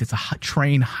ways. It's a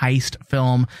train heist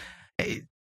film.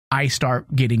 I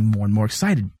start getting more and more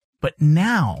excited. But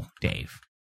now, Dave,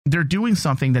 they're doing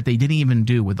something that they didn't even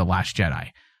do with The Last Jedi.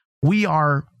 We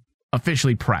are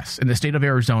officially press. In the state of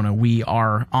Arizona, we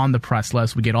are on the press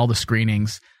list. We get all the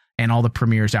screenings and all the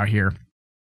premieres out here.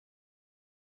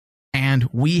 And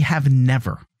we have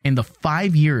never, in the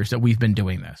 5 years that we've been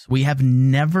doing this, we have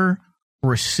never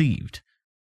received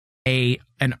an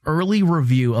early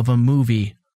review of a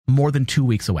movie more than 2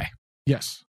 weeks away.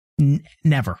 Yes.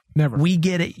 Never. Never. We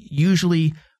get it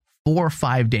usually 4 or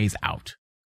 5 days out.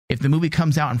 If the movie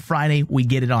comes out on Friday, we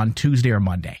get it on Tuesday or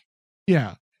Monday.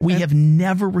 Yeah. We have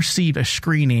never received a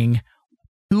screening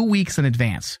 2 weeks in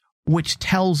advance, which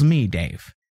tells me,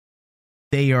 Dave,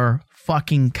 they are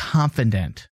fucking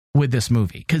confident with this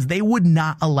movie because they would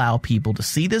not allow people to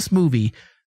see this movie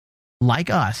like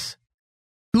us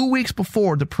 2 weeks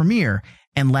before the premiere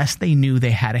unless they knew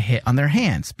they had a hit on their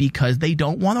hands, because they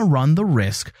don't want to run the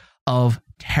risk of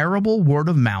terrible word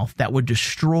of mouth that would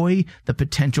destroy the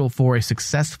potential for a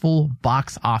successful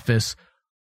box office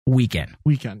weekend.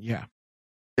 Yeah.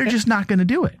 They're just not going to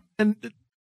do it. And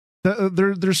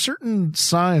there's certain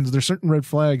signs, there's certain red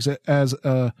flags as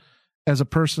a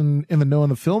person in the know in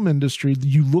the film industry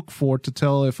you look for to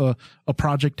tell if a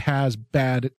project has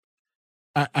bad,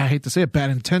 I hate to say it,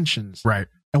 bad intentions. Right.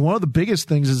 And one of the biggest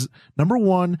things is, number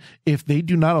one, if they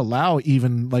do not allow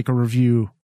even like a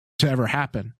review to ever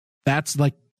happen, that's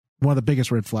like one of the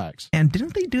biggest red flags. And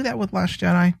didn't they do that with Last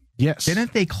Jedi? Yes.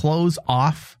 Didn't they close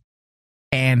off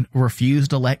and refuse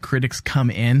to let critics come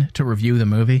in to review the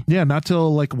movie? Yeah, not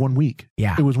till like 1 week.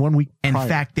 Yeah. It was 1 week prior. In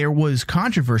fact, there was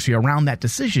controversy around that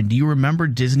decision. Do you remember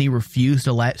Disney refused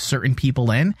to let certain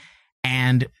people in?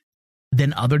 And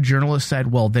then other journalists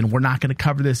said, well, then we're not going to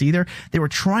cover this either. They were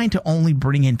trying to only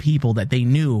bring in people that they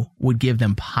knew would give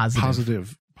them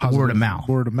positive word of mouth.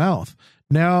 Word of mouth.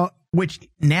 Now, which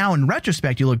now in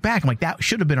retrospect, you look back, I'm like, that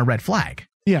should have been a red flag.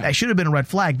 Yeah. That should have been a red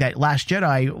flag that Last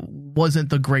Jedi wasn't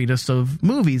the greatest of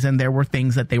movies, and there were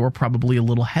things that they were probably a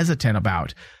little hesitant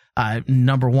about.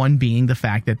 Number one being the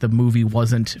fact that the movie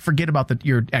wasn't, forget about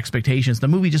your expectations, the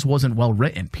movie just wasn't well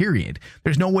written, period.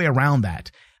 There's no way around that.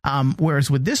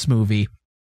 Whereas with this movie,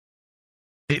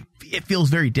 it feels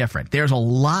very different. There's a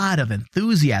lot of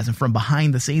enthusiasm from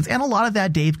behind the scenes, and a lot of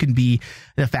that, Dave, can be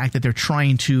the fact that they're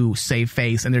trying to save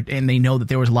face, and they know that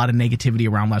there was a lot of negativity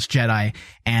around Last Jedi,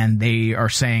 and they are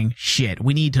saying, shit,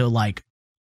 we need to like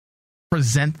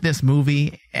present this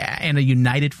movie in a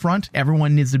united front.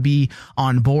 Everyone needs to be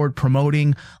on board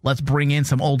promoting. Let's bring in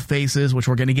some old faces, which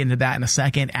we're going to get into that in a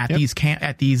second at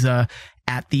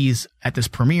this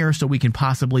premiere, so we can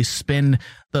possibly spin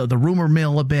the rumor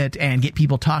mill a bit and get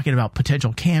people talking about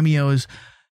potential cameos.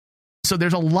 So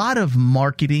there's a lot of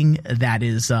marketing that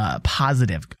is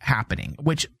positive happening,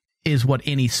 which is what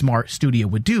any smart studio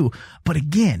would do. But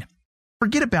again,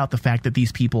 forget about the fact that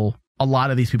a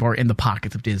lot of these people are in the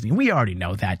pockets of Disney. We already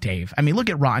know that, Dave. I mean, look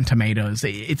at Rotten Tomatoes.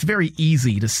 It's very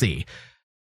easy to see.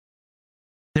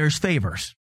 There's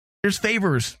favors. There's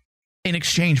favors in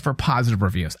exchange for positive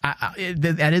reviews.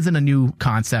 That isn't a new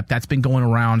concept. That's been going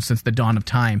around since the dawn of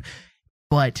time.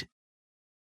 But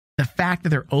the fact that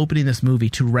they're opening this movie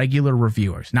to regular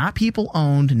reviewers, not people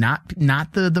owned, not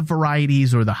the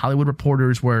varieties or the Hollywood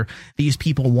Reporters, where these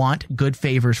people want good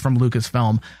favors from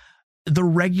Lucasfilm. The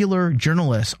regular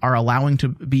journalists are allowing to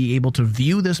be able to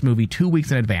view this movie 2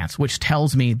 weeks in advance, which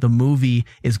tells me the movie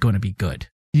is going to be good.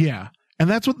 Yeah. And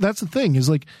that's the thing is,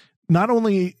 like, not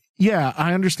only, yeah,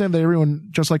 I understand that everyone,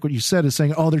 just like what you said, is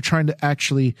saying, oh, they're trying to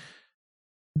actually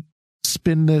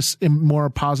spin this in more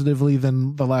positively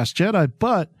than The Last Jedi.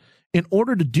 But in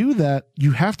order to do that,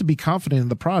 you have to be confident in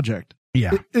the project.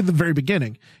 Yeah. In the very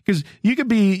beginning, because you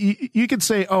could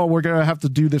say, oh, we're going to have to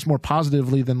do this more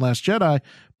positively than Last Jedi.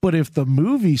 But if the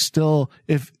movie still,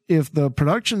 if the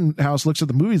production house looks at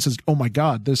the movie and says, oh my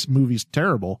God, this movie's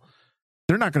terrible,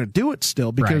 they're not going to do it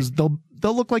still, because they'll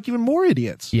look like even more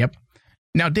idiots. Yep.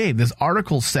 Now, Dave, this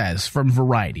article says from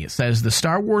Variety, it says the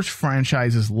Star Wars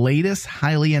franchise's latest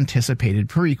highly anticipated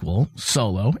prequel,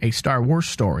 Solo, a Star Wars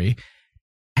story,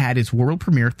 had its world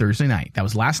premiere Thursday night. That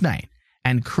was last night.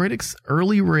 And critics'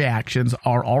 early reactions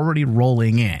are already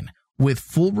rolling in, with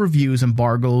full reviews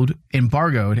embargoed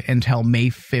until May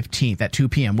 15th at 2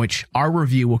 p.m., which our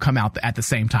review will come out at the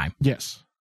same time. Yes.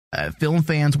 Film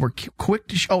fans were quick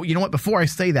to oh, you know what? Before I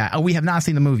say that, we have not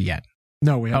seen the movie yet.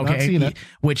 No, we have not seen it.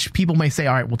 Which people may say,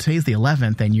 all right, well, today's the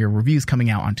 11th and your review's coming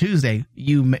out on Tuesday.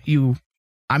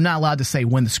 I'm not allowed to say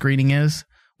when the screening is.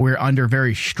 We're under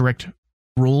very strict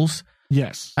rules.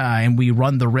 Yes. And we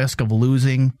run the risk of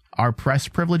losing our press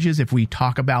privileges if we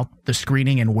talk about the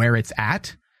screening and where it's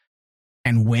at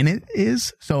and when it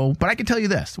is. So, but I can tell you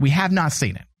this, we have not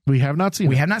seen it. We have not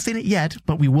seen it yet,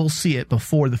 but we will see it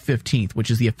before the 15th,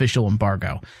 which is the official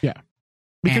embargo. Yeah.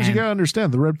 Because you got to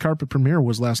understand, the red carpet premiere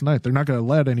was last night. They're not going to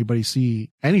let anybody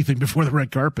see anything before the red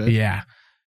carpet. Yeah.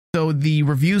 So the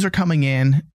reviews are coming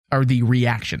in, or the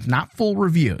reactions, not full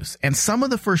reviews. And some of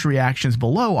the first reactions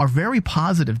below are very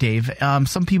positive, Dave.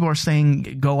 Some people are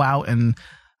saying go out and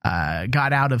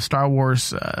got out of Star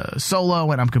Wars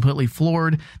Solo, and I'm completely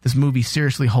floored. This movie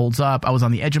seriously holds up. I was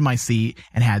on the edge of my seat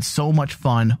and had so much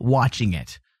fun watching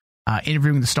it.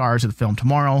 Interviewing the stars of the film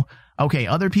tomorrow. Okay,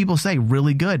 other people say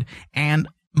really good. And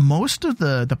most of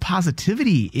the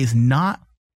positivity is not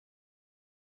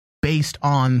based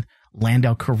on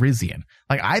Lando Calrissian.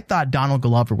 Like, I thought Donald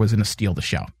Glover was going to steal the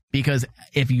show. Because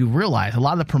if you realize, a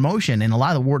lot of the promotion and a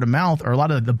lot of the word of mouth, or a lot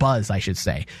of the buzz, I should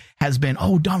say, has been,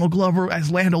 oh, Donald Glover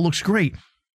as Lando looks great.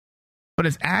 But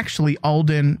it's actually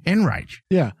Alden Ehrenreich.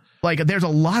 Yeah. Like, there's a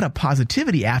lot of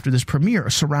positivity after this premiere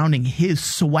surrounding his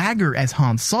swagger as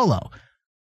Han Solo,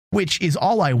 which is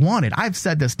all I wanted. I've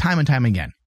said this time and time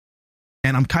again.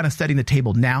 And I'm kind of setting the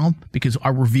table now because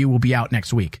our review will be out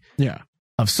next week. Yeah.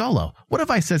 Of Solo. What have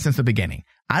I said since the beginning?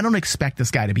 I don't expect this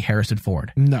guy to be Harrison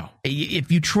Ford. No.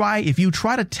 If you try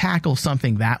to tackle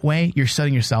something that way, you're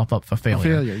setting yourself up for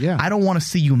failure. Yeah. I don't want to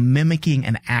see you mimicking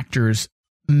an actor's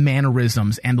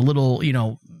mannerisms and the little,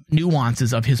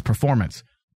 nuances of his performance.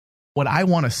 What I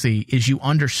want to see is you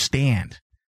understand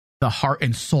the heart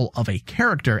and soul of a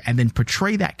character and then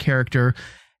portray that character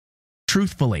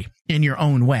truthfully in your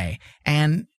own way.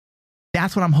 And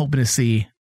that's what I'm hoping to see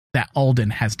that Alden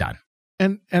has done.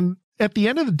 And at the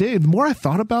end of the day, the more I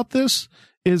thought about this,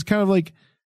 is kind of like,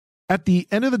 at the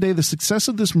end of the day, the success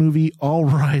of this movie all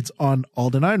rides on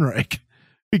Alden Ehrenreich,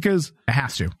 because it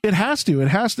has to.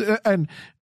 And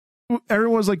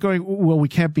everyone's like going, well, we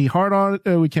can't be hard on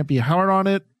it. We can't be hard on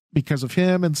it because of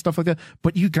him and stuff like that.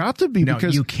 But you got to be,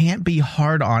 because you can't be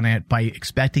hard on it by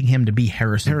expecting him to be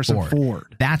Harrison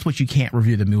Ford. That's what you can't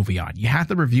review the movie on. You have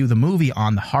to review the movie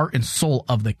on the heart and soul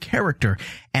of the character.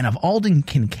 And if Alden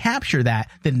can capture that,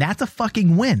 then that's a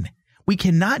fucking win. We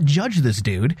cannot judge this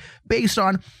dude based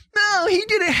on, no, he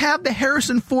didn't have the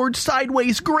Harrison Ford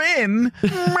sideways grin.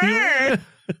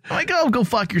 Like, oh, go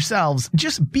fuck yourselves.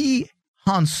 Just be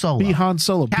Han Solo. Be Han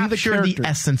Solo. Capture the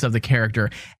essence of the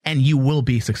character, and you will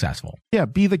be successful. Yeah,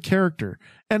 be the character.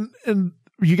 And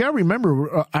you got to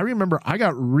remember, I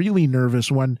got really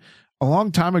nervous when a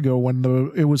long time ago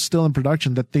when it was still in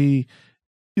production that they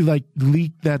like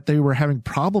leaked that they were having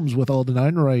problems with Alden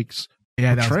Ehrenreich's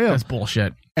portrayal. That's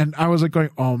bullshit. And I was like going,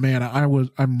 oh man,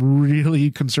 I'm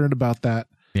really concerned about that.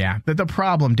 Yeah. The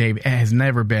problem, Dave, has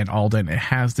never been Alden. It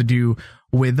has to do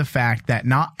with the fact that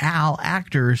not all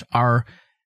actors are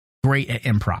great at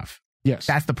improv. Yes.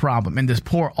 That's the problem. And this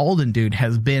poor Alden dude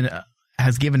has been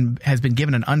given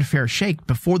an unfair shake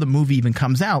before the movie even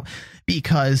comes out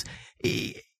because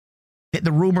the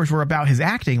rumors were about his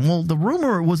acting. Well, the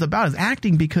rumor was about his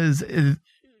acting because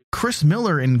Chris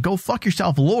Miller in Go Fuck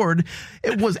Yourself, Lord,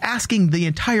 it was asking the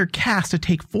entire cast to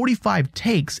take 45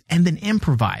 takes and then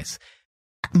improvise.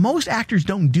 Most actors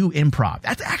don't do improv.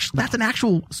 That's an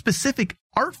actual specific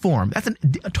art form. That's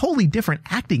a totally different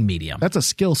acting medium. That's a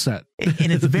skill set.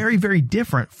 And it's very, very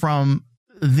different from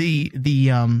the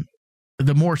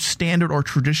more standard or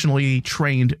traditionally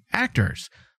trained actors.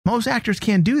 Most actors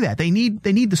can't do that. They need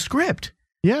the script.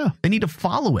 Yeah. They need to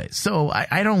follow it. So I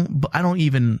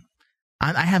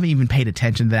haven't even paid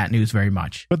attention to that news very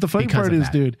much. But the funny part is,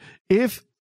 dude,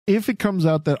 if it comes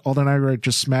out that Alden Ehrenreich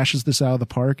just smashes this out of the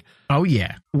park, oh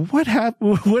yeah, what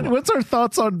happened? What's our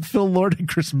thoughts on Phil Lord and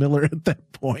Chris Miller at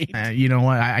that point? You know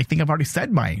what? I think I've already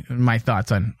said my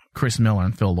thoughts on Chris Miller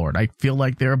and Phil Lord. I feel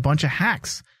like they're a bunch of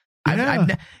hacks.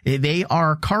 Yeah. They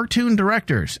are cartoon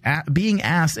directors being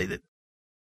asked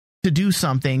to do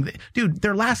something. Dude,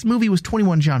 their last movie was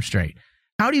 21 Jump Street.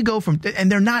 How do you go from,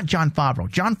 and they're not Jon Favreau.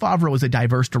 Jon Favreau is a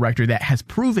diverse director that has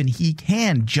proven he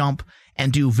can jump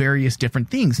and do various different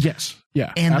things. Yes.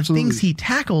 Yeah. And absolutely. the things he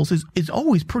tackles is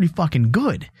always pretty fucking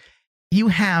good. You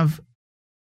have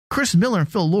Chris Miller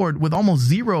and Phil Lord with almost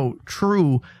zero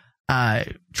true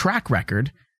track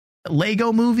record,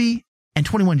 Lego Movie, and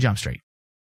 21 Jump Street.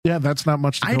 Yeah, that's not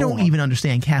much to go I don't on. even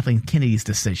understand Kathleen Kennedy's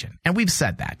decision. And we've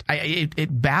said that.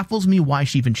 It baffles me why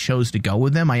she even chose to go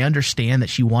with them. I understand that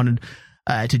she wanted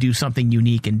to do something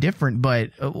unique and different,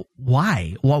 but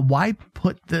why? Well, why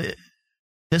put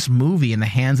this movie in the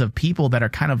hands of people that are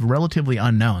kind of relatively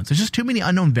unknowns? There's just too many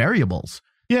unknown variables.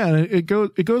 Yeah, it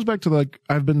goes back to, like,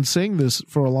 I've been saying this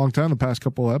for a long time, the past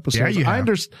couple of episodes. Yeah, I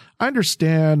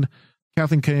understand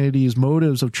Kathleen Kennedy's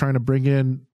motives of trying to bring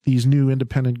in these new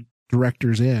independent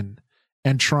directors in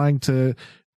and trying to,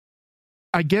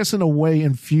 I guess, in a way,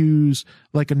 infuse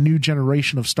like a new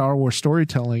generation of Star Wars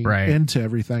storytelling into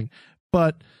everything.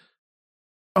 But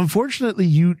unfortunately,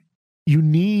 you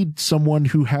need someone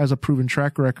who has a proven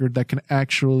track record that can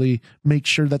actually make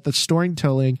sure that the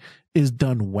storytelling is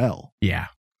done well. Yeah.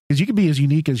 Because you can be as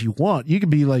unique as you want. You can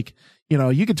be like,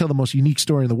 you can tell the most unique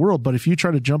story in the world, but if you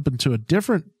try to jump into a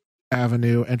different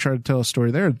avenue and try to tell a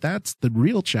story there, that's the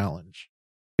real challenge.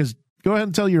 Because go ahead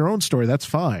and tell your own story, that's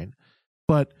fine.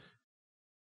 But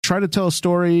try to tell a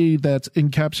story that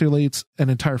encapsulates an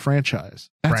entire franchise.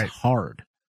 That's hard.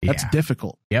 That's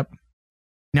difficult. Yep.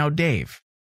 Now, Dave,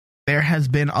 there has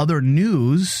been other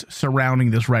news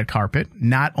surrounding this red carpet.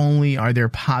 Not only are there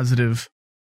positive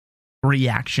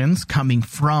reactions coming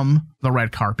from the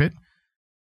red carpet,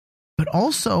 but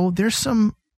also there's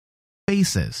some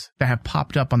faces that have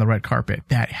popped up on the red carpet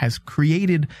that has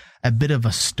created a bit of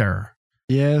a stir.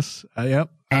 Yes. Yep.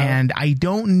 And I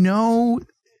don't know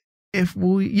if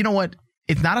you know what?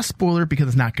 It's not a spoiler because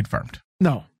it's not confirmed.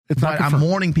 No, it's not confirmed. I'm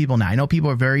warning people now. I know people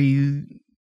are very,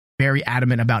 very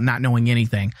adamant about not knowing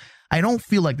anything. I don't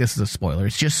feel like this is a spoiler.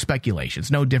 It's just speculation.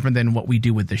 It's no different than what we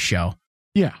do with this show.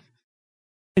 Yeah.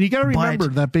 And you got to remember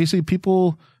that basically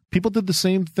people did the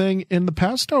same thing in the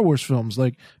past Star Wars films.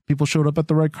 Like, people showed up at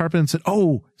the red carpet and said,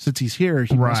 oh, since he's here,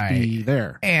 he must be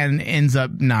there. And ends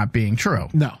up not being true.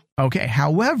 No. Okay.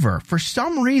 However, for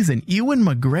some reason, Ewan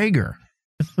McGregor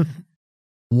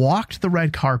walked the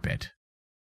red carpet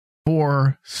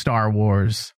for Star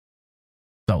Wars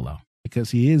Solo.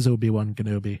 Because he is Obi-Wan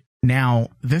Kenobi. Now,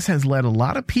 this has led a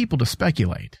lot of people to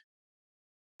speculate.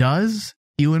 Does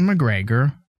Ewan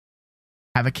McGregor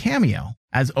have a cameo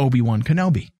as Obi-Wan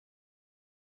Kenobi?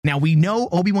 Now, we know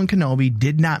Obi-Wan Kenobi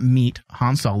did not meet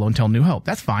Han Solo until New Hope.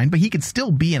 That's fine, but he could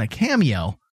still be in a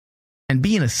cameo and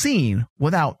be in a scene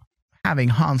without having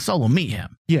Han Solo meet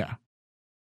him. Yeah.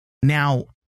 Now,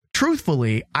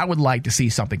 truthfully, I would like to see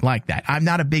something like that. I'm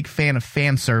not a big fan of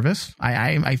fan service.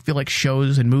 I feel like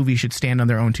shows and movies should stand on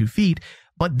their own 2 feet.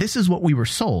 But this is what we were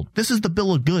sold. This is the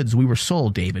bill of goods we were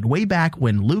sold, David. Way back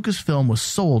when Lucasfilm was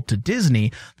sold to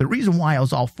Disney, the reason why I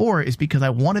was all for it is because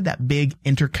I wanted that big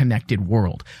interconnected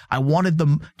world. I wanted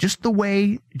them just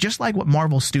like what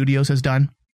Marvel Studios has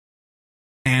done,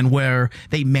 and where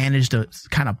they managed to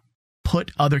kind of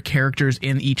put other characters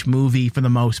in each movie for the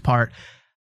most part.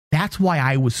 That's why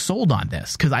I was sold on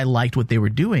this, because I liked what they were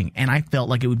doing. And I felt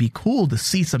like it would be cool to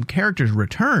see some characters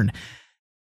return.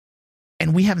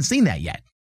 And we haven't seen that yet.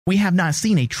 We have not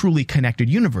seen a truly connected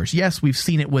universe. Yes, we've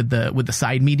seen it with the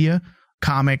side media,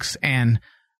 comics, and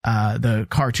the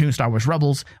cartoon Star Wars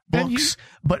Rebels books.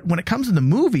 But when it comes to the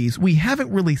movies, we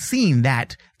haven't really seen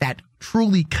that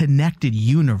truly connected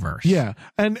universe. Yeah.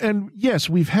 And yes,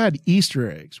 we've had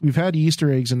Easter eggs. We've had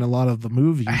Easter eggs in a lot of the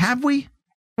movies. Have we?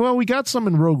 Well, we got some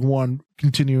in Rogue One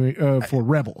continuing for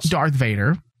Rebels. Darth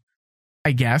Vader,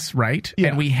 I guess, right? Yeah.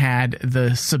 And we had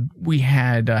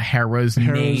Hera's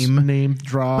name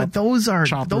drop. But those are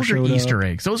Easter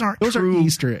eggs. Those are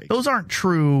Easter eggs. Those aren't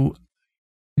true.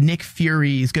 Nick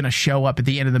Fury is going to show up at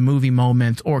the end of the movie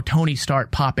moment, or Tony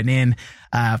Stark popping in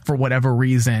for whatever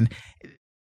reason.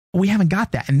 We haven't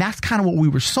got that. And that's kind of what we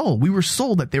were sold. We were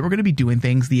sold that they were going to be doing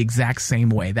things the exact same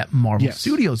way that Marvel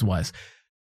Studios was.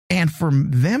 And for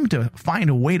them to find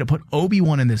a way to put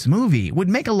Obi-Wan in this movie would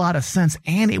make a lot of sense,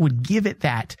 and it would give it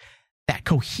that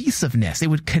cohesiveness. It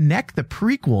would connect the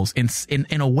prequels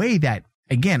in a way that,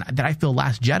 again, that I feel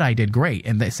Last Jedi did great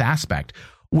in this aspect,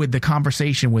 with the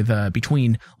conversation with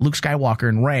between Luke Skywalker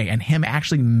and Rey, and him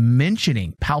actually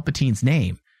mentioning Palpatine's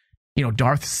name,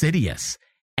 Darth Sidious,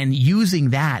 and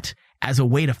using that as a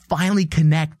way to finally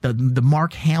connect the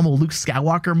Mark Hamill, Luke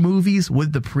Skywalker movies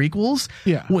with the prequels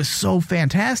was so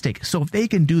fantastic. So if they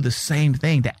can do the same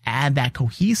thing to add that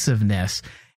cohesiveness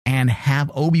and have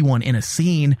Obi-Wan in a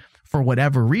scene for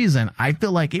whatever reason, I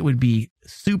feel like it would be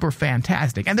super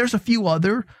fantastic. And there's a few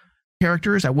other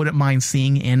characters I wouldn't mind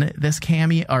seeing in this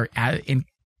cameo, or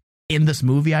in this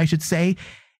movie, I should say,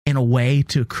 in a way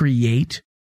to create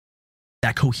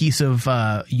that cohesive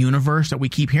universe that we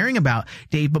keep hearing about,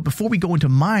 Dave. But before we go into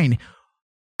mine,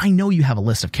 I know you have a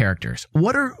list of characters.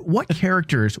 What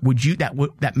characters would you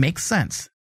that makes sense?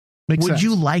 Would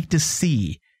you like to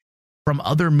see from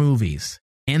other movies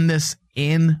in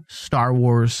Star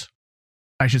Wars?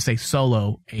 I should say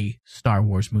Solo, a Star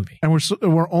Wars movie. And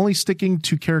we're only sticking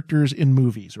to characters in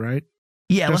movies, right?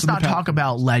 Yeah, let's not talk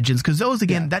about legends, because those,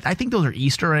 again, I think those are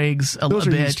Easter eggs a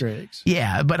little bit. Easter eggs.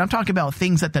 Yeah, but I'm talking about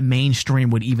things that the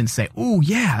mainstream would even say, "Oh,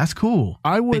 yeah, that's cool."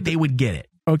 They would get it.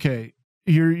 Okay,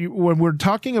 when we're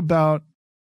talking about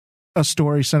a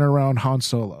story centered around Han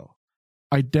Solo,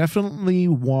 I definitely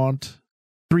want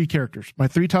 3 characters. My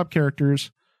 3 top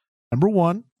characters. Number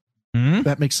 1,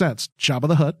 that makes sense. Jabba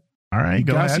the Hutt. All right,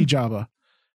 go ahead. See Jabba.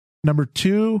 Number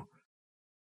 2,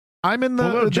 I'm in the.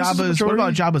 What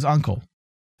about Jabba's uncle?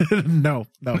 No,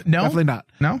 definitely not.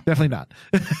 No, definitely not.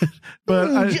 But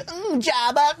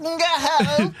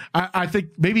I think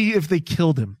maybe if they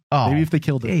killed him. David,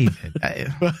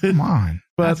 come on,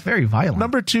 that's very violent.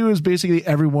 Number 2 is basically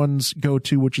everyone's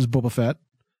go-to, which is Boba Fett.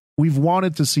 We've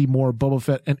wanted to see more Boba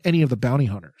Fett and any of the bounty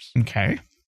hunters. Okay.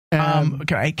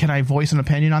 Can I voice an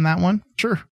opinion on that one?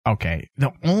 Sure. Okay.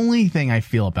 The only thing I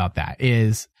feel about that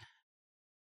is,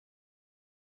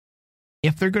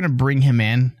 if they're going to bring him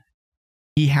in,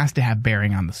 he has to have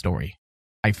bearing on the story.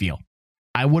 I feel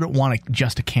I wouldn't want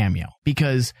just a cameo,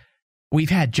 because we've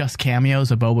had just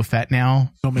cameos of Boba Fett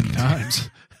now so many times.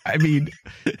 I mean,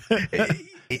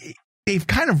 they've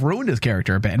kind of ruined his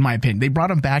character a bit, in my opinion. They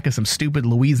brought him back as some stupid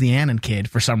Louisianan kid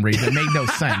for some reason. It made no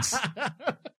sense.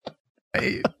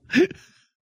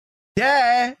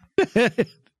 Yeah.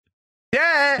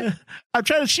 Yeah, I'm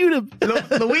trying to shoot him.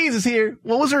 Louise is here.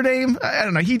 What was her name? I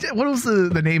don't know. What was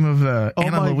the name of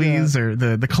Anna Louise, or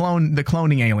the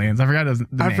cloning aliens? I forgot the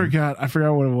name. I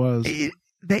forgot what it was.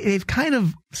 They've kind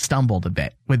of stumbled a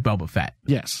bit with Boba Fett.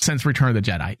 Yes, since Return of the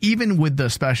Jedi. Even with the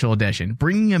special edition,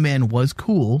 bringing him in was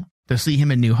cool to see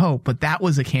him in New Hope, but that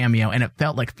was a cameo, and it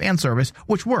felt like fan service,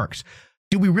 which works.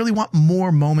 Do we really want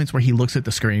more moments where he looks at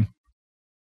the screen?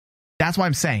 That's why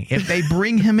I'm saying, if they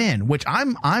bring him in, which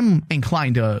I'm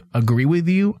inclined to agree with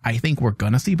you, I think we're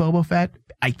going to see Boba Fett.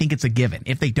 I think it's a given.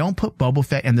 If they don't put Boba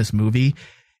Fett in this movie,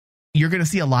 you're going to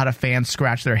see a lot of fans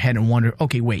scratch their head and wonder,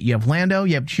 okay, wait, you have Lando,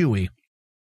 you have Chewie,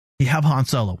 you have Han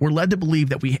Solo. We're led to believe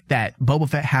that Boba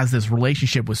Fett has this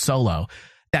relationship with Solo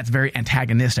that's very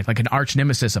antagonistic, like an arch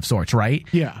nemesis of sorts, right?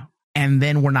 Yeah. And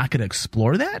then we're not going to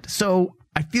explore that. So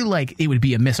I feel like it would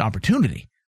be a missed opportunity.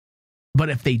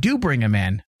 But if they do bring him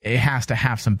in, it has to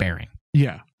have some bearing.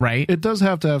 Yeah. Right? It does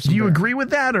have to have some Do you bearing. agree with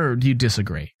that, or do you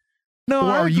disagree? No,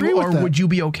 I agree with that. Would you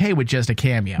be okay with just a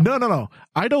cameo? No.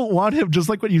 I don't want him, just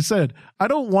like what you said. I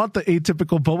don't want the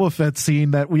atypical Boba Fett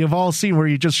scene that we have all seen, where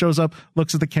he just shows up,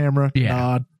 looks at the camera,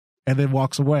 nod, and then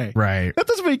walks away. Right. That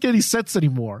doesn't make any sense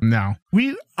anymore. No.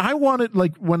 I wanted,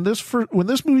 like, when this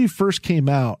movie first came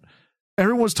out,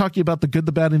 everyone was talking about the good,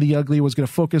 the bad, and the ugly. It was going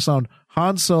to focus on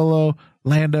Han Solo,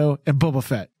 Lando, and Boba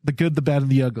Fett. The good, the bad,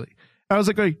 and the ugly. I was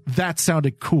like, that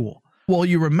sounded cool. Well,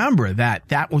 you remember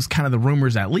that was kind of the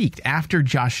rumors that leaked after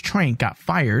Josh Trank got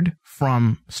fired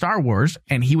from Star Wars,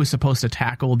 and he was supposed to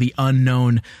tackle the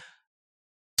unknown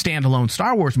standalone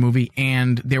Star Wars movie,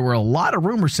 and there were a lot of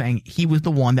rumors saying he was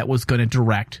the one that was going to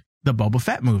direct the Boba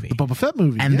Fett movie. The Boba Fett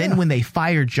movie. And then when they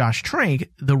fired Josh Trank,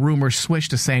 the rumors switched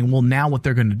to saying, well, now what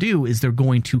they're going to do is they're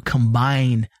going to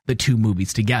combine the two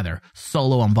movies together,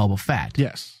 Solo and Boba Fett.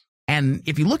 Yes. And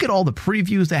if you look at all the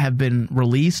previews that have been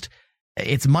released,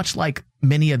 it's much like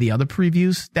many of the other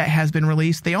previews that has been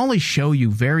released. They only show you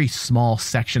very small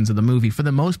sections of the movie. For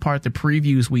the most part, the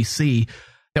previews we've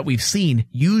seen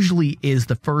usually is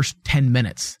the first 10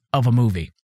 minutes of a movie.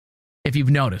 If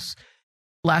you've noticed,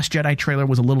 Last Jedi trailer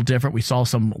was a little different. We saw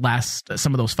some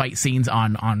of those fight scenes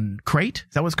on Crate.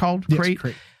 Is that what it's called? Yes,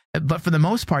 Crate. But for the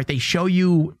most part, they show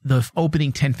you the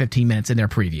opening 10-15 minutes in their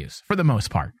previews. For the most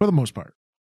part.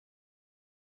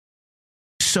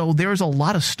 So there's a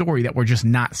lot of story that we're just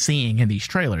not seeing in these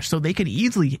trailers. So they could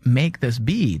easily make this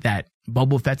be that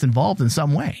Boba Fett's involved in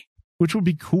some way, which would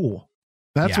be cool.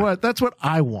 That's what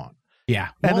I want. Yeah.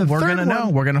 Well, we're going to know.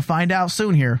 We're going to find out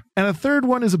soon here. And a third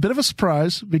one is a bit of a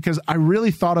surprise because I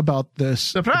really thought about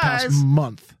this the past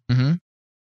month. Mm-hmm.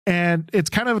 And it's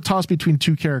kind of a toss between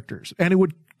two characters. And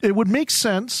it would make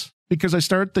sense because I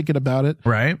started thinking about it.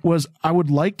 Right. Was I would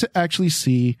like to actually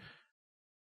see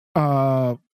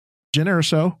Jyn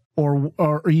Erso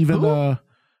or even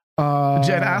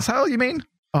Jen Asshole, you mean?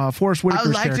 Forrest Whitaker's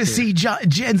I'd like to see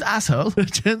Jen's asshole.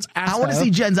 Jen's asshole. I want to see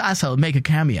Jen's asshole make a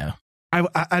cameo.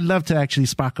 I'd love to actually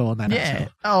Sparkle on that. Yeah.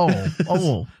 Asshole.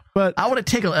 Oh. But I want to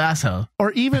tickle asshole.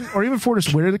 Or even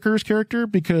Forrest Whitaker's character,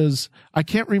 because I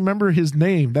can't remember his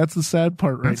name. That's the sad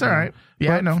part right now. That's all right. Yeah,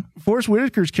 but I know. Forrest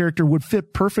Whitaker's character would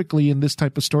fit perfectly in this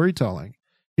type of storytelling.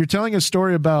 You're telling a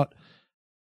story about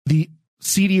the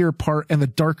seedier part and the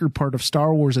darker part of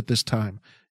Star Wars at this time.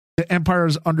 The Empire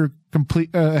is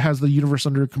has the universe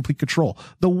under complete control.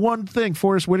 The one thing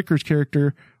Forrest Whitaker's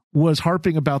character was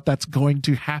harping about that's going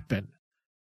to happen.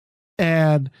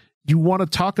 And you want to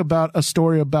talk about a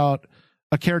story about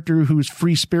a character who's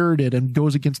free-spirited and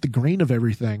goes against the grain of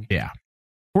everything. Yeah.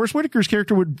 Forrest Whitaker's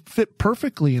character would fit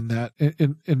perfectly in that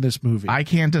in this movie. I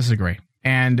can't disagree.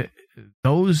 And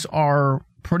those are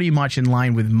pretty much in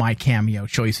line with my cameo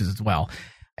choices as well.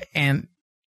 And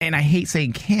I hate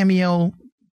saying cameo.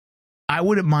 I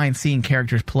wouldn't mind seeing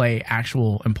characters play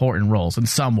actual important roles in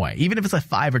some way, even if it's a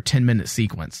 5 or 10 minute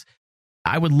sequence.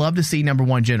 I would love to see number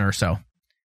one, Jyn Erso.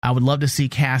 I would love to see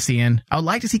Cassian. I would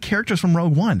like to see characters from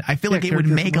Rogue One. I feel like it would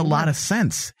make a lot of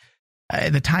sense.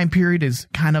 The time period is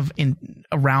kind of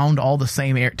around all the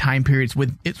same time periods.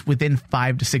 It's within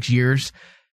 5 to 6 years.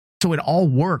 So it all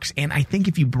works. And I think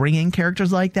if you bring in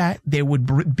characters like that, there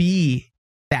would be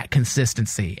that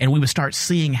consistency. And we would start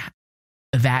seeing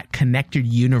that connected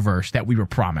universe that we were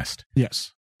promised.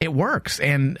 Yes. It works.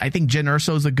 And I think Jyn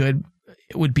Erso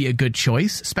would be a good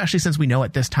choice, especially since we know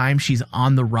at this time she's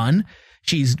on the run.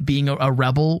 She's being a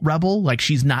rebel, like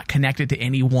she's not connected to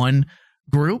any one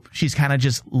group. She's kind of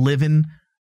just living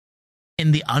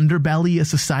in the underbelly of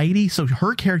society. So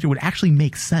her character would actually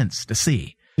make sense to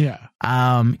see. Yeah.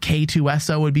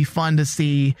 K2SO would be fun to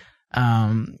see.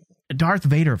 Darth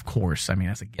Vader, of course. I mean,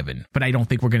 that's a given, but I don't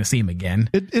think we're going to see him again.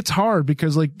 It's hard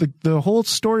because like the whole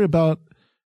story about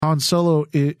Han Solo,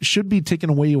 it should be taken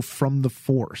away from the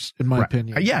Force, in my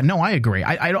opinion. Yeah, no, I agree.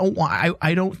 I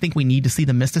don't think we need to see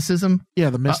the mysticism. Yeah,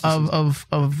 the mysticism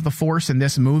of the Force in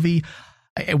this movie.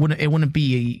 It wouldn't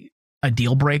be a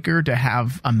deal breaker to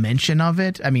have a mention of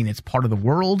it. I mean, it's part of the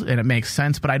world and it makes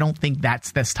sense, but I don't think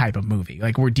that's this type of movie.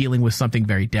 Like, we're dealing with something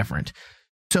very different.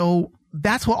 So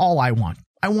that's all I want.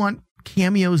 I want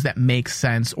cameos that make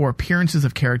sense, or appearances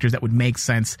of characters that would make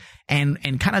sense and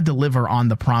kind of deliver on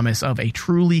the promise of a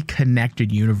truly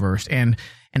connected universe and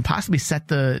possibly set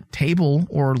the table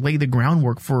or lay the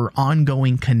groundwork for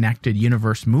ongoing connected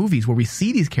universe movies where we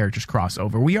see these characters cross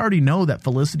over. We already know that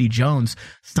Felicity Jones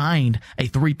signed a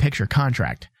 3-picture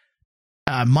contract,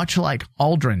 much like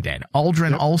Aldrin did.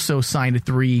 Aldrin also signed a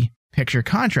 3-picture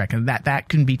contract, and that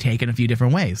can be taken a few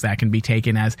different ways. That can be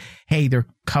taken as, hey, they're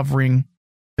covering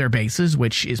their bases,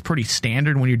 which is pretty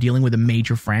standard when you're dealing with a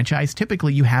major franchise.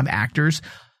 Typically, you have actors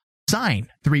sign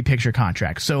 3-picture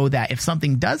contracts so that if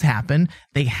something does happen,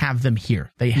 they have them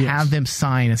here. They have them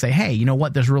sign and say, hey, you know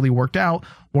what? This really worked out.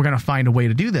 We're going to find a way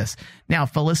to do this. Now,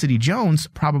 Felicity Jones,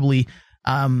 probably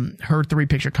her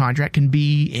 3-picture contract can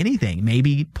be anything.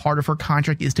 Maybe part of her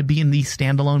contract is to be in these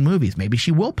standalone movies. Maybe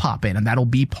she will pop in and that'll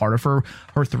be part of her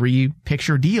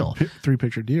 3-picture deal.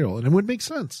 3-picture deal. And it would make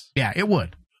sense. Yeah, it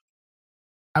would.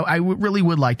 I really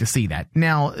would like to see that.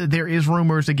 Now, there is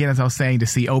rumors, again, as I was saying, to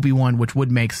see Obi-Wan, which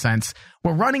would make sense.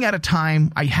 We're running out of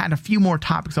time. I had a few more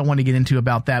topics I want to get into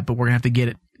about that, but we're going to have to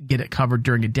get it covered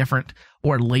during a different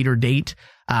or later date.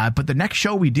 But the next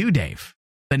show we do, Dave,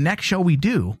 and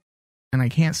I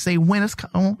can't say when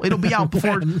it'll be out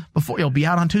before it'll be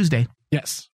out on Tuesday.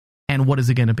 Yes. And what is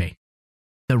it going to be?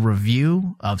 The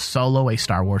review of Solo, a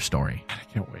Star Wars story. I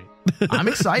can't wait. I'm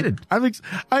excited. I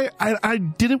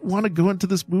didn't want to go into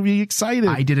this movie excited.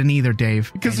 I didn't either,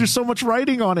 Dave. Because there's so much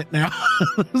writing on it now.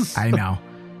 I know.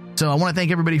 So I want to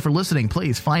thank everybody for listening.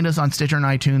 Please find us on Stitcher and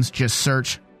iTunes. Just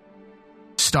search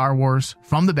Star Wars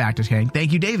From the Back to Tank.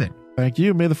 Thank you, David. Thank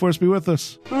you. May the Force be with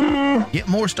us. Get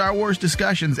more Star Wars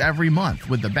discussions every month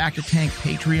with the Back to Tank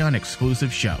Patreon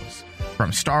exclusive shows.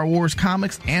 From Star Wars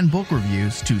comics and book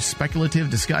reviews to speculative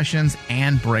discussions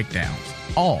and breakdowns.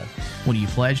 All when you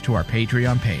pledge to our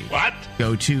Patreon page. What?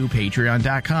 Go to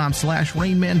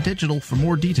patreon.com/RainmanDigital for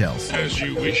more details. As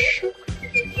you wish.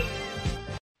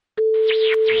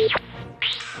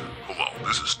 Hello,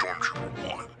 this is Stormtrooper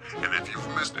 1, and if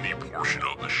you've missed any portion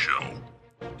of the show,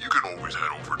 you can always head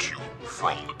over to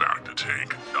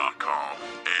FromTheBackToTank.com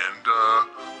and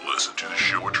listen to the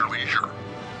show at your leisure.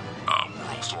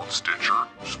 We're also on Stitcher,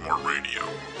 Smart Radio,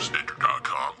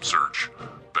 Stitcher.com, search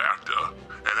BACTA,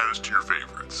 and add us to your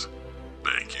favorites.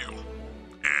 Thank you,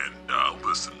 and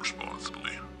listen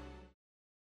responsibly.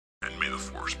 And may the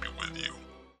Force be with you.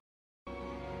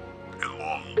 And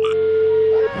long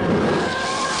live.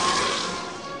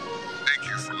 Thank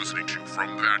you for listening to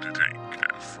From the Back to Tank.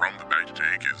 And From the Back to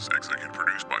Tank is executive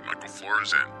produced by Michael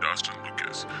Flores and Dustin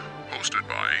Lucas. Hosted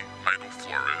by Michael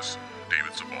Flores,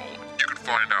 David Zabal. You can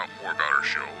find out more about our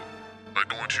show by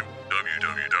going to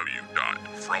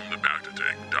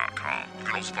www.FromTheBackToTank.com. You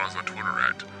can also find us on Twitter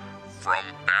at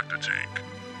FromBackToTank,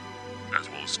 as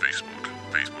well as Facebook,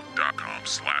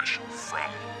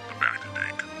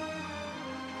 Facebook.com/FromTheBackToTank.